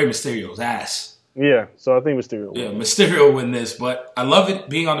whooping Rey Mysterio's ass. Yeah, so I think Mysterio will win. Yeah, Mysterio will win this, but I love it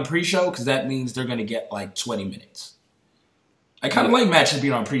being on the pre-show because that means they're going to get 20 minutes. I kind of like matches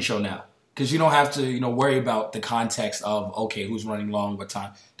being on pre-show now because you don't have to worry about the context of, okay, who's running long, what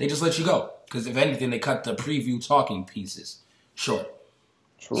time. They just let you go. Because if anything, they cut the preview talking pieces short.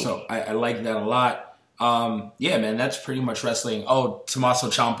 True. So I like that a lot. Yeah, man, that's pretty much wrestling. Oh, Tommaso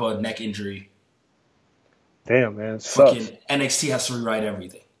Ciampa, neck injury. Damn, man. Fucking NXT has to rewrite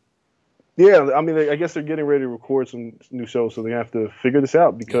everything. Yeah, I guess they're getting ready to record some new shows, so they have to figure this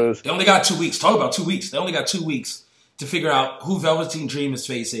out because... They only got 2 weeks. Talk about 2 weeks. They only got 2 weeks to figure out who Velveteen Dream is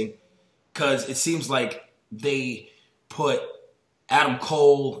facing because it seems like they put Adam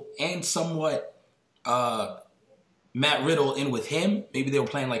Cole and somewhat Matt Riddle in with him. Maybe they were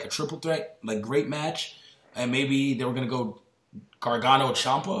playing like a triple threat, like great match. And maybe they were going to go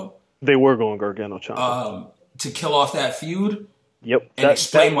Gargano-Ciampa. They were going Gargano-Ciampa. To kill off that feud. Yep. And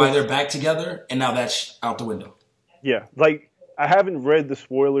explain why they're back together. And now that's out the window. Yeah. Like, I haven't read the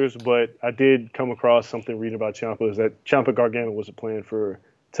spoilers, but I did come across something reading about Ciampa is that Ciampa Gargano was a plan for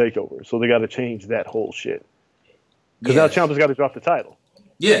TakeOver. So they got to change that whole shit. Because now Ciampa's got to drop the title.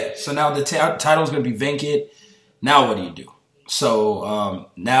 Yeah. So now the title's going to be vacant. Now what do you do? So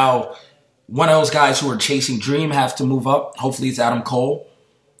now one of those guys who are chasing Dream have to move up. Hopefully it's Adam Cole.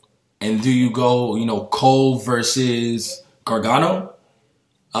 And do you go, Cole versus Gargano?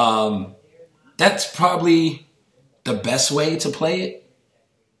 That's probably the best way to play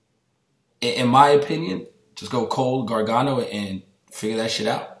it, in my opinion. Just go Cole, Gargano, and figure that shit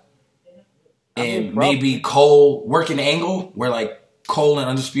out. And maybe Cole work an angle where like Cole and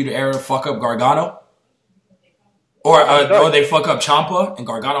Undisputed Era fuck up Gargano. Or they fuck up Ciampa and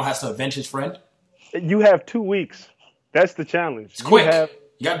Gargano has to avenge his friend. You have 2 weeks. That's the challenge. It's quick.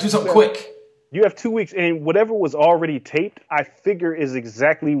 You got to do something quick. You have 2 weeks, and whatever was already taped, I figure is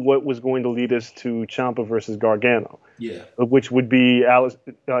exactly what was going to lead us to Ciampa versus Gargano. Yeah. Which would be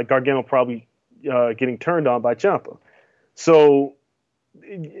Gargano probably getting turned on by Ciampa. So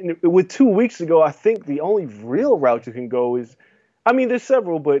with 2 weeks ago, I think the only real route you can go is, I mean, there's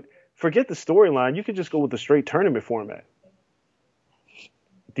several, but forget the storyline. You could just go with the straight tournament format.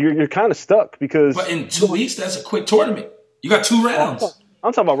 You're kind of stuck because... But in 2 weeks, that's a quick tournament. You got 2 rounds.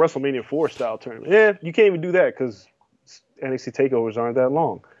 I'm talking about WrestleMania 4 style tournament. Yeah, you can't even do that because NXT takeovers aren't that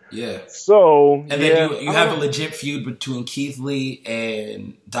long. Yeah. So... And then you have a legit feud between Keith Lee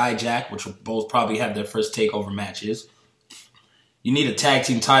and Dijak, which will both probably have their first takeover matches. You need a tag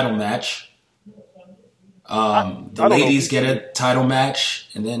team title match. The ladies get a title match,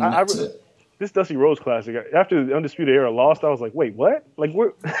 and then that's it. This Dusty Rhodes Classic, after the Undisputed Era lost, I was like, wait, what? Like,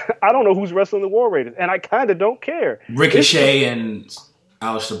 I don't know who's wrestling the War Raiders, and I kind of don't care. Ricochet and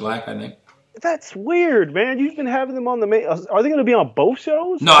Aleister Black, I think. That's weird, man. You've been having them on the main. Are they going to be on both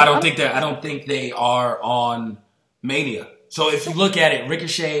shows? No, I don't think they are on Mania. So if you look at it,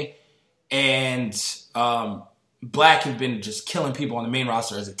 Ricochet and Black have been just killing people on the main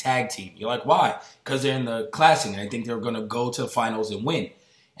roster as a tag team. You're like, why? Because they're in the Classic, and I think they're going to go to the finals and win.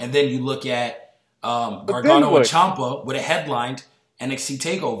 And then you look at Gargano and Ciampa would have headlined NXT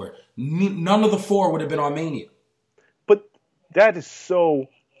TakeOver. None of the 4 would have been on Mania. But that is so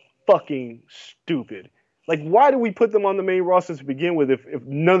fucking stupid. Like, why do we put them on the main roster to begin with if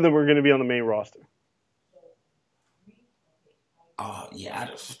none of them are going to be on the main roster? Yeah,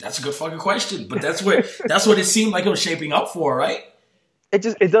 that's a good fucking question. But that's what it seemed like it was shaping up for, right?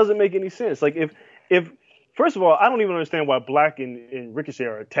 It doesn't make any sense. Like if first of all, I don't even understand why Black and Ricochet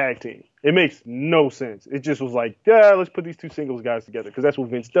are a tag team. It makes no sense. It just was like, yeah, let's put these 2 singles guys together because that's what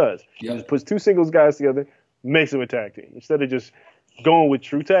Vince does. He just puts 2 singles guys together, makes them a tag team instead of just going with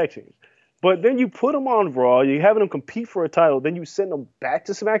true tag teams. But then you put them on Raw, you're having them compete for a title, then you send them back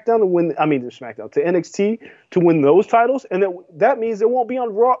to SmackDown to win. I mean, to NXT to win those titles, and that means they won't be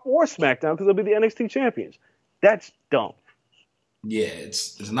on Raw or SmackDown because they'll be the NXT champions. That's dumb. Yeah,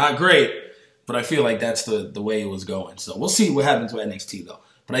 it's not great, but I feel like that's the way it was going. So we'll see what happens with NXT though.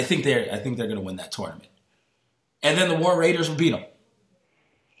 But I think they're going to win that tournament, and then the War Raiders will beat them,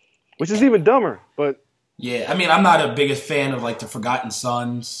 which is even dumber. But yeah, I mean, I'm not a biggest fan of like the Forgotten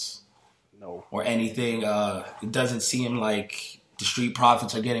Sons. No. Or anything. It doesn't seem like the Street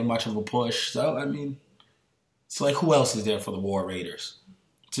Profits are getting much of a push. So, I mean, it's like, who else is there for the War Raiders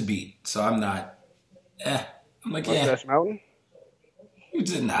to beat? So I'm not, I'm like, Mustache Mountain?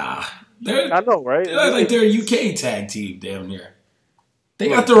 Nah. I know, right? They're a UK tag team damn near. They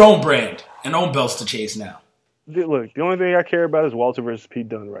got their own brand and own belts to chase now. Look, the only thing I care about is Walter versus Pete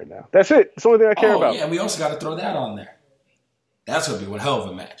Dunne right now. That's it. It's the only thing I care about. Yeah, we also got to throw that on there. That's going to be one hell of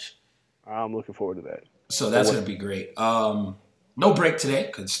a match. I'm looking forward to that. So that's going to be great. No break today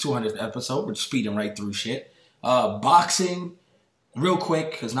because it's 200th episode. We're speeding right through shit. Boxing, real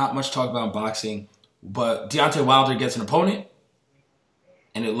quick, because not much talk about boxing. But Deontay Wilder gets an opponent.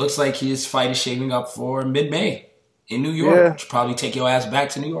 And it looks like his fight is shaping up for mid-May in New York. Yeah. Which probably take your ass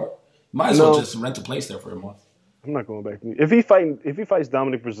back to New York. Might as well just rent a place there for a month. I'm not going back. If he fights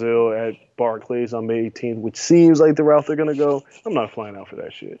Dominic Brazil at Barclays on May 18th, which seems like the route they're gonna go, I'm not flying out for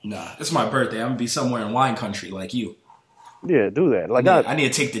that shit. Nah, it's my birthday. I'm gonna be somewhere in wine country like you. Yeah, do that. Like I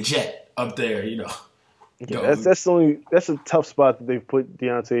need to take the jet up there. Yeah, that's a tough spot that they've put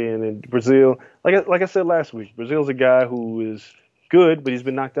Deontay in. And Brazil, like I said last week, Brazil's a guy who is good, but he's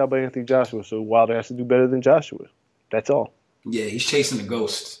been knocked out by Anthony Joshua. So Wilder has to do better than Joshua. That's all. Yeah, he's chasing the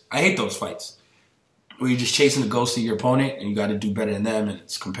ghost. I hate those fights. where you're just chasing the ghost of your opponent and you got to do better than them and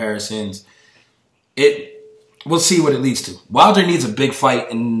it's comparisons. We'll see what it leads to. Wilder needs a big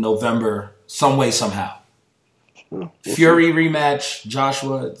fight in November, some way, somehow. We'll Fury rematch,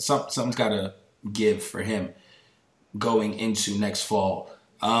 Joshua, something's got to give for him going into next fall.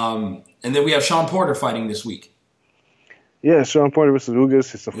 And then we have Sean Porter fighting this week. Yeah, Sean Porter versus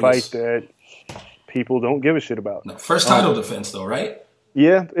Ugas. It's a fight that people don't give a shit about. No, first title defense, though, right?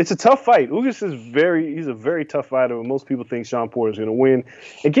 Yeah, it's a tough fight. Ugas is he's a very tough fighter, and most people think Sean Porter's going to win.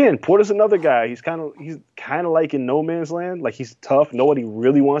 Again, Porter's another guy. He's kind of like in no man's land. Like, he's tough. Nobody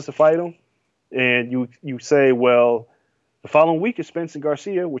really wants to fight him. And you say, well, the following week is Spence and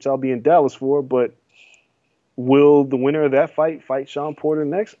Garcia, which I'll be in Dallas for, but will the winner of that fight Sean Porter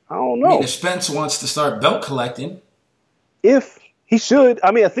next? I don't know. I mean, if Spence wants to start belt collecting. If he should.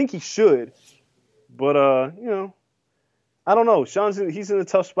 I mean, I think he should. But, I don't know. He's in a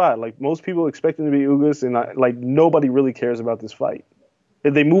tough spot. Like, most people expect him to be Ugas, and nobody really cares about this fight.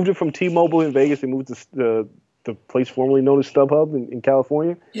 They moved it from T-Mobile in Vegas. They moved it to the place formerly known as StubHub in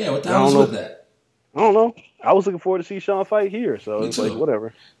California. Yeah, what the hell is with that? I don't know. I was looking forward to see Sean fight here, so it's like,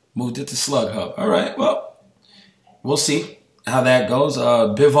 whatever. Moved it to Slug Hub. All right, well, we'll see how that goes.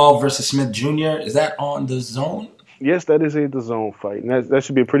 Bivol versus Smith Jr., is that on the Zone? Yes, that is the Zone fight, and that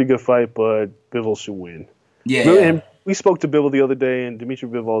should be a pretty good fight, but Bivol should win. Yeah. And we spoke to Bivol the other day, and Dimitri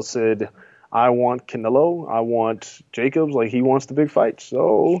Bivol said, I want Canelo, I want Jacobs, like he wants the big fight.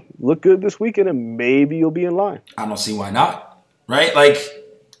 So look good this weekend, and maybe you'll be in line. I don't see why not, right? Like,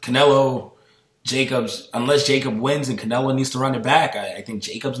 Canelo, Jacobs, unless Jacob wins and Canelo needs to run it back, I think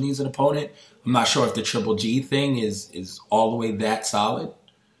Jacobs needs an opponent. I'm not sure if the Triple G thing is all the way that solid.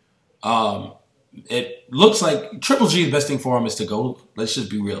 It looks like Triple G's best thing for him is to go, let's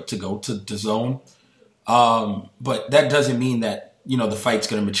just be real, to go to the Zone. But that doesn't mean that, the fight's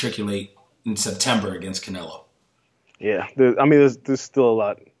going to matriculate in September against Canelo. Yeah, there's still a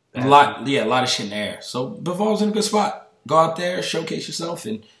lot. A lot of shit in the air. So Bivol's in a good spot. Go out there, showcase yourself,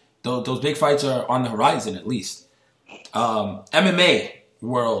 and those big fights are on the horizon at least. MMA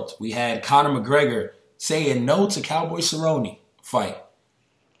world, we had Conor McGregor saying no to Cowboy Cerrone fight.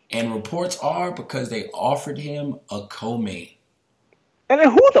 And reports are because they offered him a co-main. And then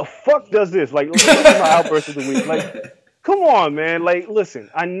who the fuck does this? Like, this is my outburst of the week. Like, come on, man. Like, listen,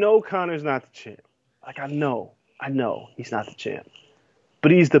 I know Conor's not the champ. Like, I know he's not the champ.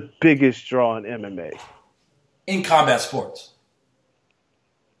 But he's the biggest draw in MMA. In combat sports.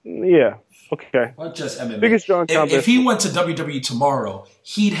 Yeah, okay. Not just MMA. Biggest draw in combat if he went to WWE tomorrow,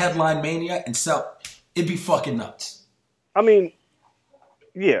 he'd headline Mania and sell. It'd be fucking nuts. I mean,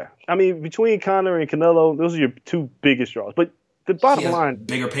 yeah. I mean, between Conor and Canelo, those are your two biggest draws. But the bottom line...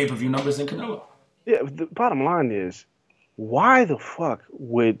 bigger pay-per-view numbers than Canelo. Yeah, the bottom line is, why the fuck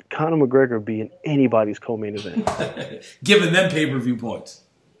would Conor McGregor be in anybody's co-main event? Giving them pay-per-view points.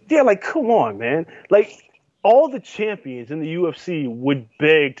 Yeah, like, come on, man. Like, all the champions in the UFC would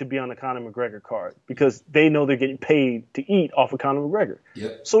beg to be on the Conor McGregor card because they know they're getting paid to eat off of Conor McGregor.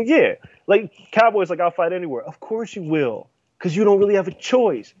 Yep. So, yeah, like, Cowboy's like, I'll fight anywhere. Of course you will, because you don't really have a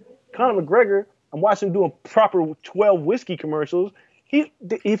choice. Conor McGregor, I'm watching him doing proper 12 whiskey commercials.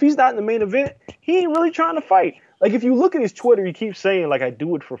 If he's not in the main event, he ain't really trying to fight. Like, if you look at his Twitter, he keeps saying, like, I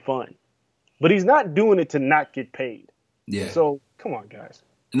do it for fun. But he's not doing it to not get paid. Yeah. So, come on, guys.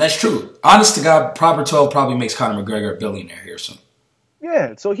 And that's true. Honest to God, proper 12 probably makes Conor McGregor a billionaire here soon.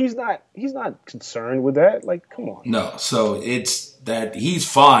 Yeah, so he's not concerned with that. Like, come on. No, so it's that he's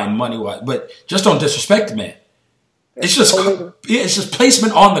fine money-wise. But just don't disrespect the man. It's just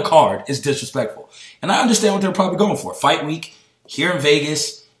placement on the card is disrespectful. And I understand what they're probably going for. Fight week here in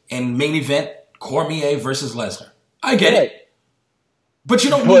Vegas and main event Cormier versus Lesnar. I get it. But you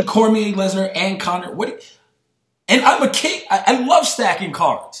don't need Cormier, Lesnar, and Conor. And I'm a king. I love stacking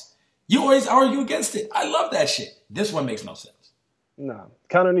cards. You always argue against it. I love that shit. This one makes no sense. Nah.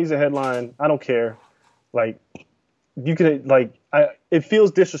 Conor needs a headline. I don't care. Like, you could, like, it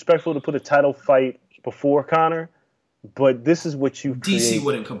feels disrespectful to put a title fight before Conor. But this is what you create. DC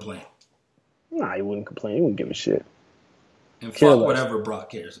wouldn't complain. Nah, he wouldn't complain. He wouldn't give a shit. And fuck whatever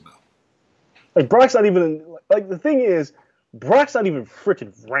Brock cares about. Like, Brock's not even... Like, the thing is, Brock's not even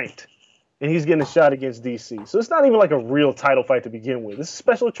freaking ranked. And he's getting a shot against DC. So it's not even like a real title fight to begin with. This is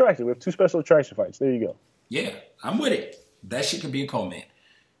special attraction. We have 2 special attraction fights. There you go. Yeah, I'm with it. That shit could be a co-main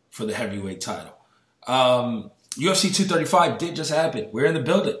for the heavyweight title. UFC 235 did just happen. We're in the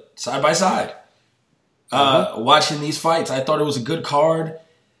building, side by side. Watching these fights, I thought it was a good card.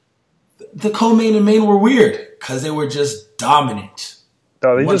 The co-main and main were weird because they were just dominant.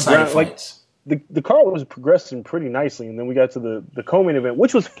 They one-sided fights. Like, the card was progressing pretty nicely, and then we got to the co-main event,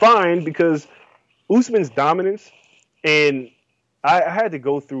 which was fine because, Usman's dominance, and I had to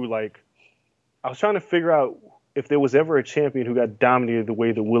go through, I was trying to figure out if there was ever a champion who got dominated the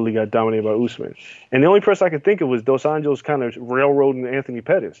way that Woodley got dominated by Usman. And the only person I could think of was Dos Anjos kind of railroading Anthony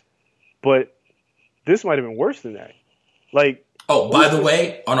Pettis. But this might have been worse than that. By the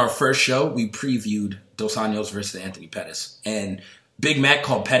way, on our first show, we previewed Dos Anjos versus Anthony Pettis. And Big Mac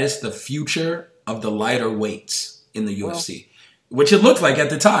called Pettis the future of the lighter weights in the UFC, which it looked like at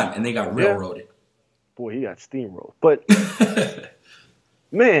the time. And they got railroaded. Boy, he got steamrolled. But,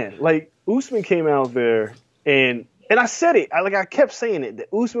 man, Usman came out there. And I said it, I kept saying it, that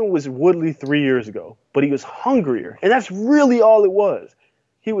Usman was Woodley 3 years ago, but he was hungrier. And that's really all it was.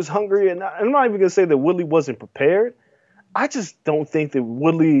 He was hungry. And I'm not even going to say that Woodley wasn't prepared. I just don't think that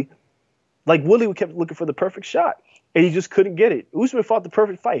Woodley kept looking for the perfect shot. And he just couldn't get it. Usman fought the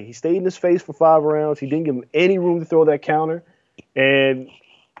perfect fight. He stayed in his face for 5 rounds. He didn't give him any room to throw that counter. And,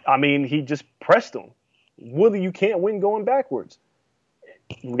 he just pressed him. Woodley, you can't win going backwards.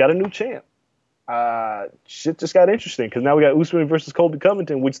 We got a new champ. Shit just got interesting because now we got Usman versus Colby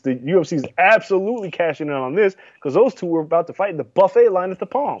Covington, which the UFC is absolutely cashing in on this because those two were about to fight in the buffet line at the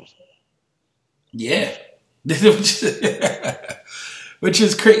Palms. Yeah. Which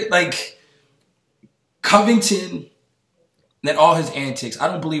is crazy. Covington and all his antics, I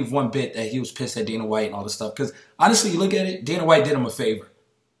don't believe one bit that he was pissed at Dana White and all this stuff because honestly, you look at it, Dana White did him a favor.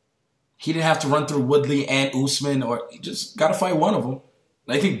 He didn't have to run through Woodley and Usman, or he just got to fight one of them.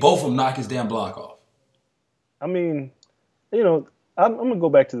 I think both of them knock his damn block off. I'm going to go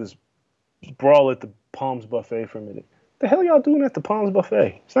back to this brawl at the Palms Buffet for a minute. The hell y'all doing at the Palms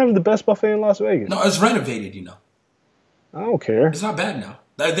Buffet? It's not even the best buffet in Las Vegas. No, it's renovated, I don't care. It's not bad now.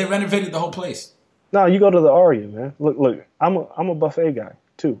 They renovated the whole place. No, you go to the Aria, man. Look, I'm a buffet guy,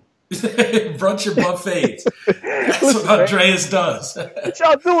 too. Brunch your buffets. That's what Andreas does. What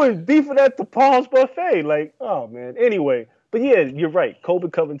y'all doing? Beefing at the Palms Buffet. Oh, man. Anyway. But yeah, you're right. Colby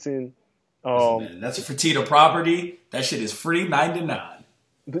Covington. Listen, man, that's a Fertitta property. That shit is free, $99.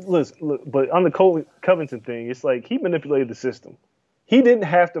 But but on the Colby Covington thing, it's he manipulated the system. He didn't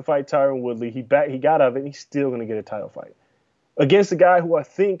have to fight Tyron Woodley. He got out of it, and he's still going to get a title fight against a guy who I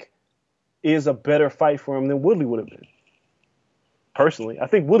think is a better fight for him than Woodley would have been. Personally, I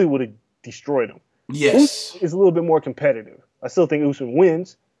think Woodley would have destroyed him. Yes, Usman is a little bit more competitive. I still think Usman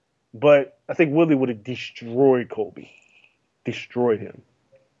wins, but I think Woodley would have destroyed Colby. Destroyed him.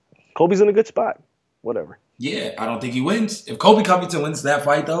 Colby's in a good spot. Whatever. Yeah, I don't think he wins. If Colby Covington wins that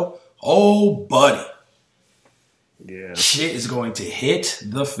fight, though, oh, buddy. Yeah. Shit is going to hit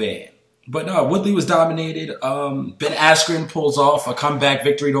the fan. But no, Woodley was dominated. Ben Askren pulls off a comeback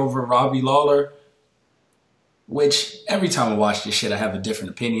victory over Robbie Lawler, which every time I watch this shit, I have a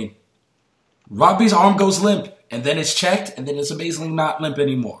different opinion. Robbie's arm goes limp, and then it's checked, and then it's amazingly not limp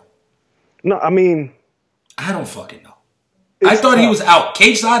anymore. No, I don't fucking know. I thought he was out.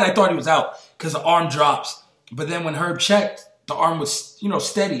 Cage side, I thought he was out because the arm drops. But then when Herb checked, the arm was,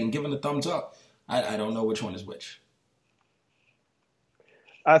 steady and giving the thumbs up. I don't know which one is which.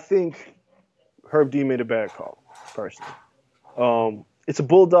 I think Herb D made a bad call, personally. It's a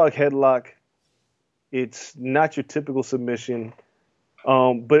bulldog headlock. It's not your typical submission.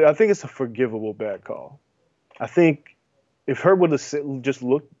 But I think it's a forgivable bad call. I think if Herb would have just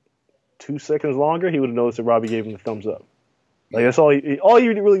looked 2 seconds longer, he would have noticed that Robbie gave him the thumbs up. That's all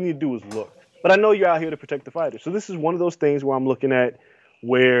you really need to do is look. But I know you're out here to protect the fighter. So this is one of those things where I'm looking at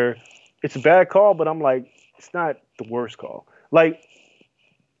where it's a bad call, but I'm it's not the worst call.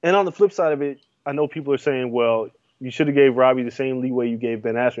 And on the flip side of it, I know people are saying, well, you should have gave Robbie the same leeway you gave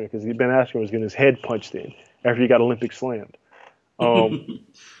Ben Askren because Ben Askren was getting his head punched in after he got Olympic slammed.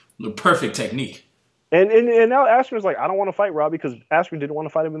 The perfect technique. And now Askren's I don't want to fight Robbie because Askren didn't want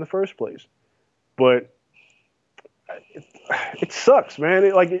to fight him in the first place. But it sucks, man.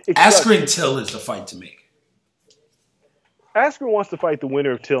 Askren Till is the fight to make. Askren wants to fight the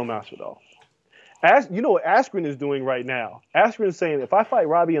winner of Till Masvidal. You know what Askren is doing right now? Askren is saying, if I fight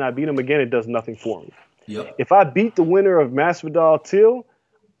Robbie and I beat him again, it does nothing for me. Yep. If I beat the winner of Masvidal Till,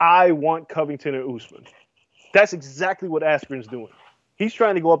 I want Covington and Usman. That's exactly what Askren's doing. He's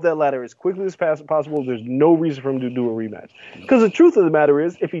trying to go up that ladder as quickly as possible. There's no reason for him to do a rematch. Because the truth of the matter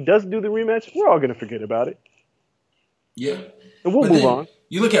is, if he doesn't do the rematch, we're all going to forget about it. Yeah. And we'll move on.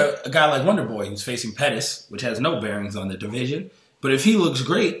 You look at a guy like Wonderboy who's facing Pettis, which has no bearings on the division. But if he looks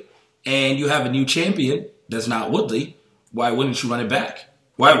great and you have a new champion that's not Woodley, why wouldn't you run it back?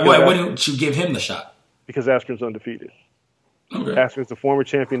 Why wouldn't you give him the shot? Because Askren's undefeated. Okay. Askren's the former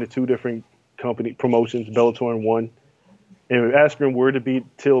champion of 2 different promotions, Bellator and one. And if Askren were to beat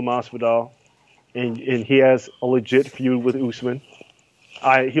Till Masvidal, and he has a legit feud with Usman,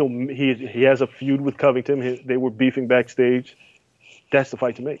 He has a feud with Covington. They were beefing backstage. That's the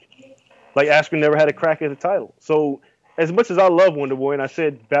fight to make. Like, Askren never had a crack at the title. So as much as I love Wonder Boy, and I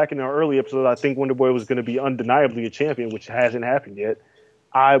said back in our early episode, I think Wonder Boy was going to be undeniably a champion, which hasn't happened yet.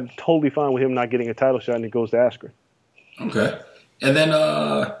 I'm totally fine with him not getting a title shot, and it goes to Askren. Okay. And then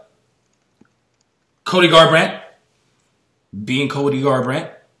Cody Garbrandt being Cody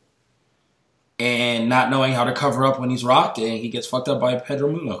Garbrandt and not knowing how to cover up when he's rocked, and he gets fucked up by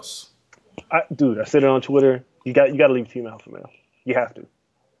Pedro Munoz. I said it on Twitter. You got to leave Team Alpha Male. You have to.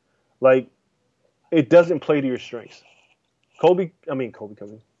 Like, it doesn't play to your strengths. Cody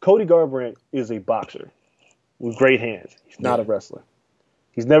Garbrandt is a boxer with great hands. He's not a wrestler.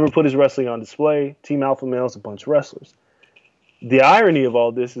 He's never put his wrestling on display. Team Alpha Male is a bunch of wrestlers. The irony of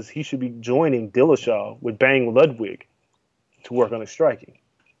all this is he should be joining Dillashaw with Bang Ludwig to work on his striking,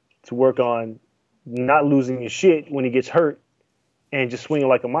 to work on not losing his shit when he gets hurt and just swinging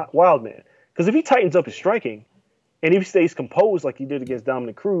like a wild man. Because if he tightens up his striking and if he stays composed like he did against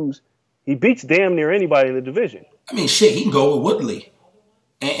Dominic Cruz, he beats damn near anybody in the division. I mean, shit, he can go with Woodley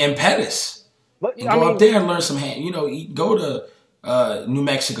and Pettis. Up there and learn some hand. You know, go to New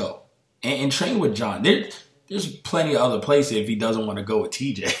Mexico and train with John. There's plenty of other places if he doesn't want to go with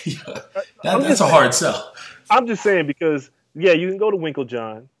TJ. That's a hard sell. I'm just saying because, yeah, you can go to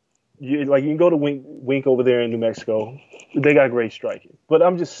Winklejohn. You can go to Wink over there in New Mexico. They got great striking. But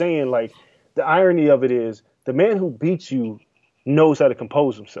I'm just saying, like, the irony of it is the man who beats you knows how to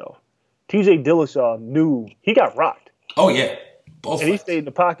compose himself. TJ Dillashaw knew he got rocked. Oh, yeah. Both and fights. He stayed in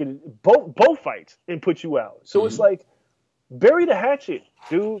the pocket both fights and put you out. So It's like, bury the hatchet,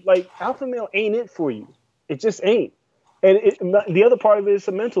 dude. Like, Alpha Male ain't it for you. It just ain't. And the other part of it is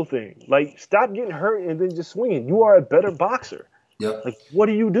a mental thing. Like, stop getting hurt and then just swinging. You are a better boxer. Yep. Like, what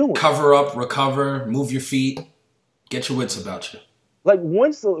are you doing? Cover up, recover, move your feet, get your wits about you. Like,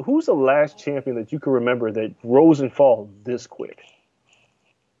 who's the last champion that you can remember that rose and fall this quick?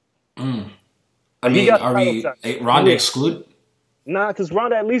 I mean, are we Ronda excluded? Nah, because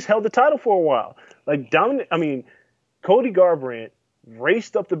Ronda at least held the title for a while. Like, Cody Garbrandt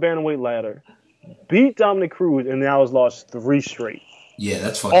raced up the bantamweight ladder, beat Dominic Cruz, and now has lost 3 straight. Yeah,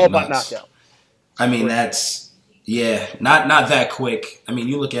 that's fucking all nuts. by knockout. I mean, that's not that quick. I mean,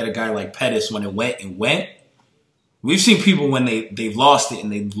 you look at a guy like Pettis when it went. We've seen people when they've lost it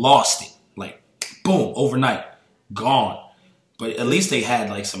and they've lost it, like, boom, overnight, gone. But at least they had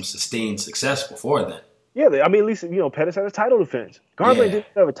like some sustained success before then. Yeah, at least Pettis had a title defense. Garbrandt didn't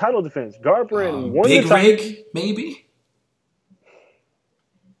have a title defense. Garbrandt won Big the title. Rig, maybe.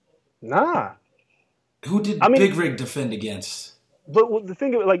 Nah. Who did Big Rig defend against? But the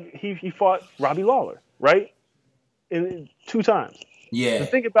thing of it, like, he fought Robbie Lawler, right? 2 times. Yeah. The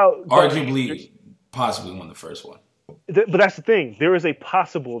thing about arguably, possibly won the first one. But that's the thing. There is a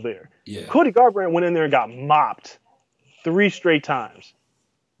possible there. Yeah. Cody Garbrandt went in there and got mopped 3 straight times.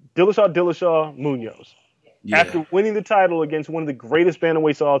 Dillashaw, Munoz. Yeah. After winning the title against one of the greatest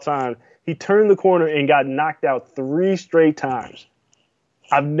bantamweights of all time, he turned the corner and got knocked out 3 straight times.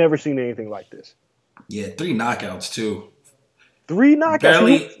 I've never seen anything like this. Yeah, 3 knockouts too. 3 knockouts.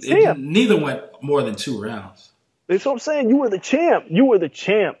 Barely. Neither went more than 2 rounds. That's what I'm saying. You were the champ. You were the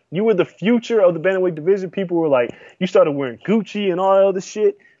champ. You were the future of the bantamweight division. People were like, you started wearing Gucci and all that other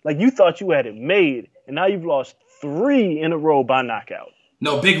shit. Like, you thought you had it made, and now you've lost 3 in a row by knockout.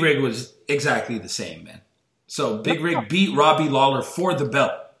 No, Big Rig was exactly the same, man. So Big Rig beat Robbie Lawler for the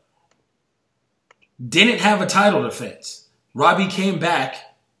belt. Didn't have a title defense. Robbie came back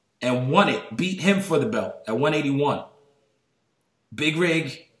and won it. Beat him for the belt at 181. Big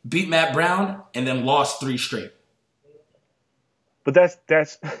Rig beat Matt Brown and then lost 3 straight. But that's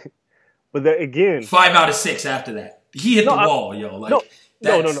but that again. 5 out of 6 after that. He hit the wall, yo. Like, no.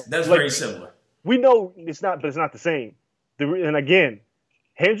 That's like, very similar. We know it's not, but it's not the same. And again,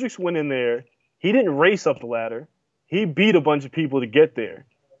 Hendricks went in there. He didn't race up the ladder. He beat a bunch of people to get there.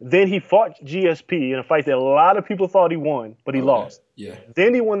 Then he fought GSP in a fight that a lot of people thought he won, but he lost. Yeah.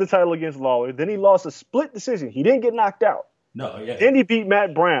 Then he won the title against Lawler. Then he lost a split decision. He didn't get knocked out. No, yeah. Then he beat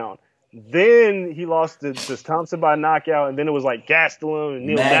Matt Brown. Then he lost to Thompson by knockout, and then it was like Gastelum and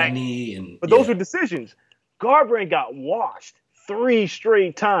Neil Magny. But those were decisions. Garbrandt got washed 3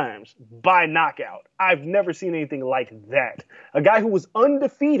 straight times by knockout. I've never seen anything like that. A guy who was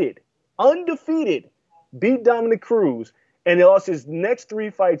undefeated, beat Dominic Cruz, and he lost his next 3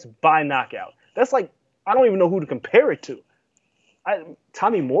 fights by knockout. That's like, I don't even know who to compare it to.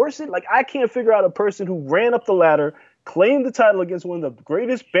 Tommy Morrison? Like, I can't figure out a person who ran up the ladder, claimed the title against one of the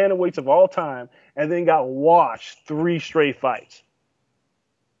greatest bantamweights of all time, and then got washed 3 straight fights.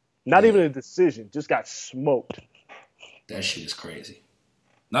 Not even a decision, just got smoked. That shit is crazy.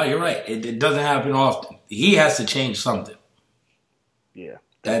 No, you're right. It doesn't happen often. He has to change something. Yeah.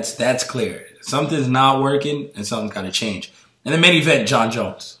 That's clear. Something's not working, and something's got to change. And the main event, John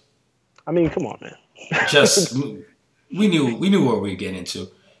Jones. I mean, come on, man. Just we knew what we were getting into.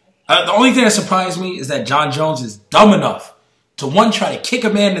 The only thing that surprised me is that John Jones is dumb enough to, one, try to kick a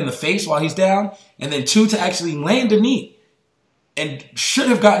man in the face while he's down, and then two, to actually land a knee, and should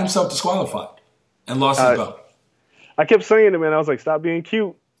have gotten himself disqualified and lost his belt. I kept saying to him, man, I was like, stop being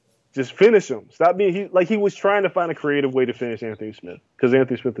cute. Just finish him. Stop being he was trying to find a creative way to finish Anthony Smith, because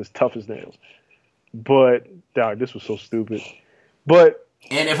Anthony Smith is tough as nails. But dog, this was so stupid.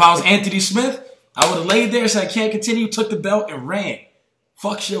 And if I was Anthony Smith, I would have laid there, said I can't continue, took the belt, and ran.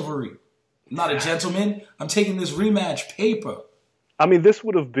 Fuck chivalry. I'm not a gentleman. I'm taking this rematch paper. I mean, this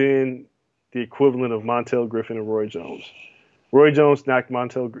would have been the equivalent of Montel Griffin and Roy Jones. Roy Jones knocked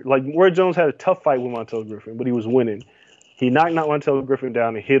Roy Jones had a tough fight with Montel Griffin, but he was winning. He knocked Montel Griffin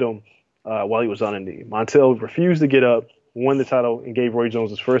down and hit him while he was on a knee. Montel refused to get up, won the title, and gave Roy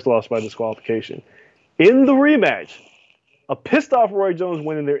Jones his first loss by disqualification. In the rematch, a pissed off Roy Jones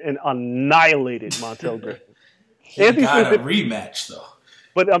went in there and annihilated Montel Griffin. He got a rematch, though.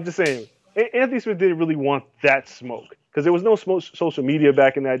 But I'm just saying, Anthony Smith didn't really want that smoke, because there was no social media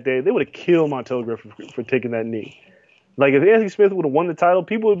back in that day. They would have killed Montel Griffin for taking that knee. Like, if Anthony Smith would have won the title,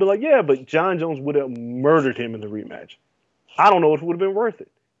 people would be like, yeah, but John Jones would have murdered him in the rematch. I don't know if it would have been worth it.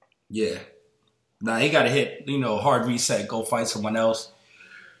 Yeah. Nah, he got to hit, hard reset, go fight someone else.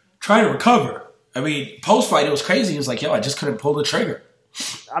 Try to recover. I mean, post-fight, it was crazy. He was like, yo, I just couldn't pull the trigger.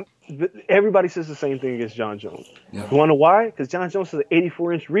 Everybody says the same thing against John Jones. Yeah. You want to know why? Because John Jones has an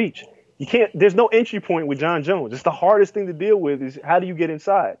 84-inch reach. There's no entry point with John Jones. It's the hardest thing to deal with is how do you get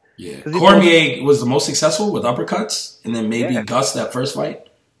inside? Yeah. Cormier was the most successful with uppercuts, and then maybe Gus that first fight.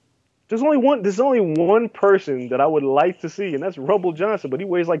 There's only one person that I would like to see, and that's Rumble Johnson, but he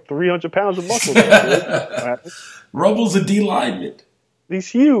weighs like 300 pounds of muscle. Rumble's a D lineman. He's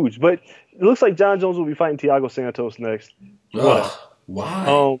huge, but it looks like John Jones will be fighting Thiago Santos next.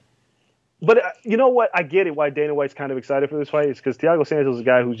 Why? But you know what? I get it why Dana White's kind of excited for this fight. It's because Thiago Santos is a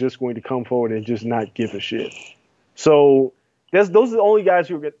guy who's just going to come forward and just not give a shit. So those are the only guys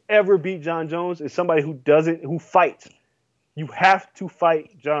who are going to ever beat John Jones is somebody who fights. You have to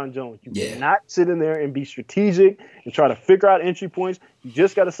fight John Jones. You cannot sit in there and be strategic and try to figure out entry points. You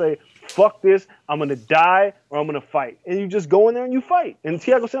just got to say, fuck this, I'm going to die or I'm going to fight. And you just go in there and you fight. And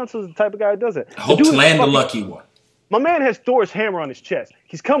Thiago Santos is the type of guy that does that. I hope to land the lucky one. My man has Thor's hammer on his chest.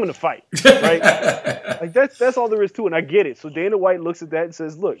 He's coming to fight, right? Like that's all there is to it, and I get it. So Dana White looks at that and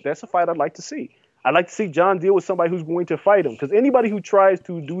says, look, that's a fight I'd like to see. I'd like to see John deal with somebody who's going to fight him, because anybody who tries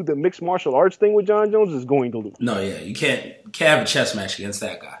to do the mixed martial arts thing with John Jones is going to lose. No, yeah, you can't have a chess match against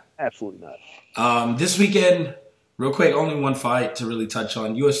that guy. Absolutely not. This weekend, real quick, only one fight to really touch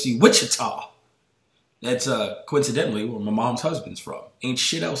on. UFC Wichita. That's coincidentally where my mom's husband's from. Ain't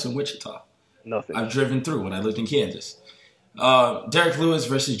shit else in Wichita. Nothing. I've driven through when I lived in Kansas. Derek Lewis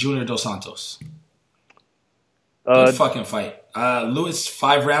versus Junior Dos Santos. Good fucking fight. Lewis,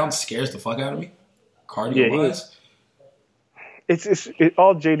 5 rounds, scares the fuck out of me. Cardio-wise.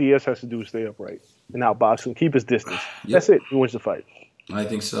 All JDS has to do is stay upright and outbox him, keep his distance. Yep. That's it. He wins the fight. I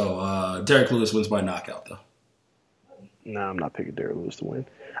think so. Derek Lewis wins by knockout, though. Nah, I'm not picking Derek Lewis to win.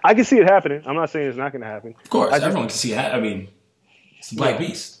 I can see it happening. I'm not saying it's not going to happen. Of course, everyone can see it. I mean, it's a black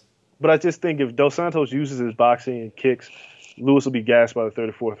beast. But I just think if Dos Santos uses his boxing and kicks, Lewis will be gassed by the third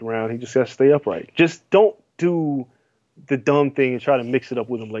or fourth round. He just has to stay upright. Just don't do the dumb thing and try to mix it up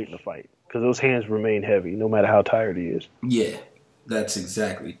with him late in the fight, because those hands remain heavy no matter how tired he is. Yeah, that's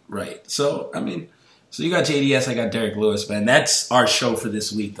exactly right. So, so you got JDS, I got Derek Lewis, man. That's our show for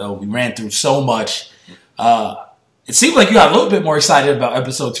this week, though. We ran through so much. It seemed like you got a little bit more excited about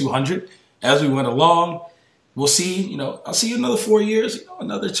episode 200 as we went along. We'll see, I'll see you another 4 years,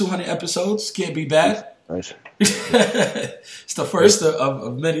 another 200 episodes. Can't be bad. Nice. It's the first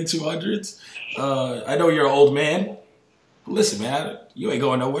of many 200s. I know you're an old man. But listen, man, you ain't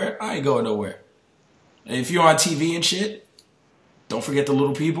going nowhere. I ain't going nowhere. And if you're on TV and shit, don't forget the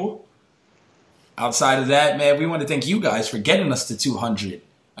little people. Outside of that, man, we want to thank you guys for getting us to 200.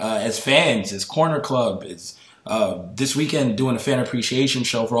 As fans, as Corner Club, as this weekend doing a fan appreciation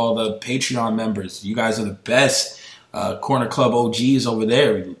show for all the Patreon members. You guys are the best Corner Club OGs over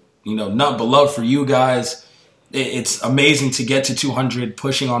there. Nothing but love for you guys. It's amazing to get to 200,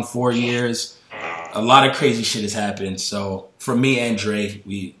 pushing on 4 years. A lot of crazy shit has happened. So from me and Dre,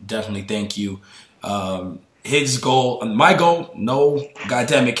 we definitely thank you. His goal, my goal, no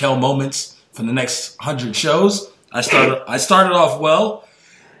goddamn Mikkel moments for the next 100 shows. I started off well.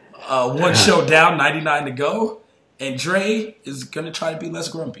 One show down, 99 to go. And Dre is going to try to be less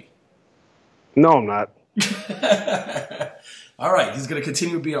grumpy. No, I'm not. All right, he's going to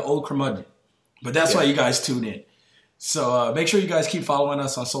continue to be an old curmudgeon. But that's why you guys tune in. So make sure you guys keep following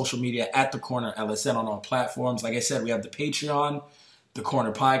us on social media at The Corner LSN on all platforms. Like I said, we have the Patreon, The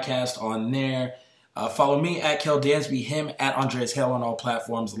Corner Podcast on there. Follow me at Kel Dansby, him at Andreas Hale on all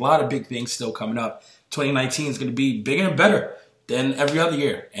platforms. A lot of big things still coming up. 2019 is going to be bigger and better than every other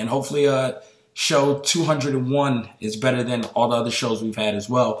year. And hopefully show 201 is better than all the other shows we've had as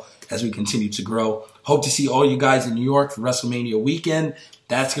well as we continue to grow. Hope to see all you guys in New York for WrestleMania weekend.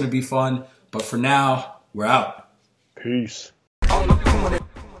 That's going to be fun. But for now, we're out. Peace.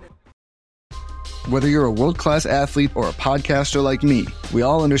 Whether you're a world-class athlete or a podcaster like me, we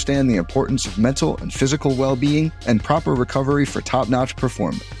all understand the importance of mental and physical well-being and proper recovery for top-notch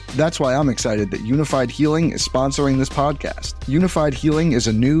performance. That's why I'm excited that Unified Healing is sponsoring this podcast. Unified Healing is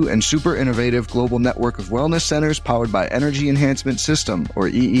a new and super innovative global network of wellness centers powered by Energy Enhancement System, or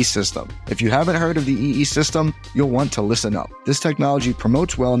EE System. If you haven't heard of the EE System, you'll want to listen up. This technology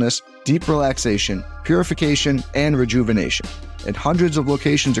promotes wellness, deep relaxation, purification, and rejuvenation. In hundreds of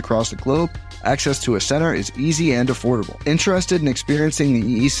locations across the globe, access to a center is easy and affordable. Interested in experiencing the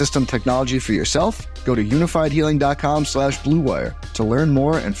EE System technology for yourself? Go to unifiedhealing.com/bluewire to learn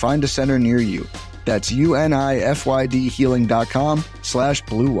more and find a center near you. That's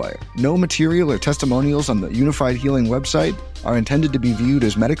unifydhealing.com/bluewire. No material or testimonials on the Unified Healing website are intended to be viewed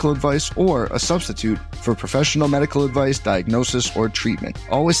as medical advice or a substitute for professional medical advice, diagnosis, or treatment.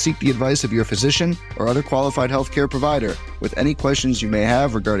 Always seek the advice of your physician or other qualified healthcare provider with any questions you may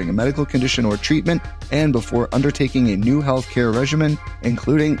have regarding a medical condition or treatment and before undertaking a new healthcare regimen,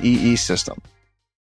 including EE System.